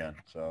busy again.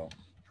 So.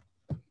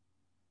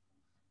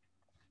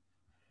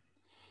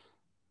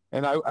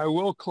 And I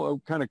will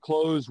kind of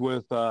close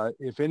with,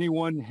 if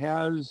anyone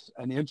has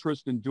an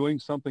interest in doing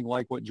something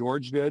like what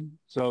George did.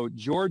 So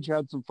George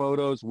had some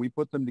photos. We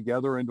put them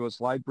together into a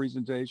slide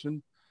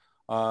presentation.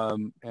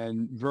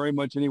 And very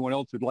much anyone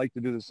else who'd like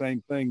to do the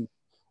same thing,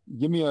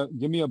 give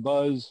me a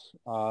buzz,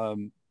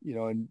 you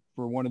know, and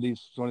for one of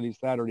these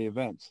Saturday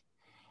events.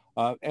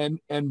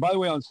 And by the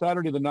way, on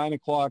Saturday, the 9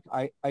 o'clock,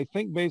 I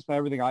think based on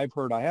everything I've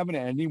heard, I haven't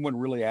had anyone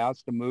really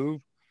asked to move.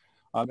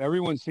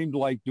 Everyone seemed to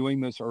like doing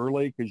this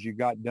early because you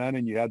got done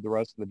and you had the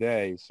rest of the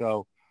day.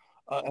 So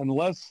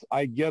unless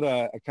I get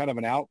a kind of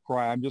an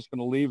outcry, I'm just going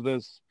to leave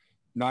this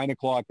 9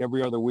 o'clock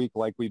every other week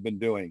like we've been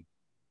doing.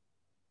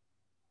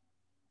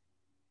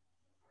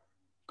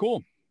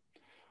 Cool.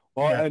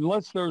 Well, yeah.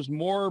 Unless there's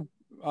more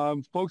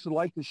folks would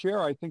like to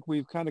share, I think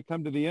we've kind of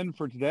come to the end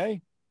for today.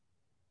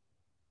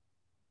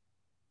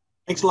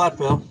 Thanks a lot,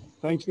 Phil.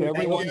 Thanks to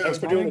everyone. Thanks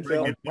for doing it,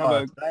 Phil.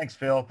 Thanks,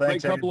 Phil.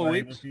 Thanks,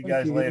 everybody. We'll see you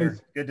guys later.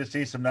 Good to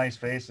see some nice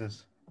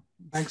faces.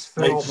 Thanks,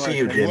 Phil. Nice to see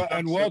you, Jim.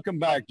 And welcome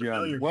back,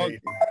 Jim. Well,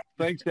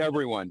 thanks to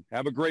everyone.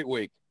 Have a great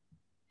week.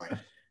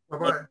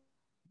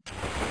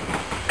 Bye-bye.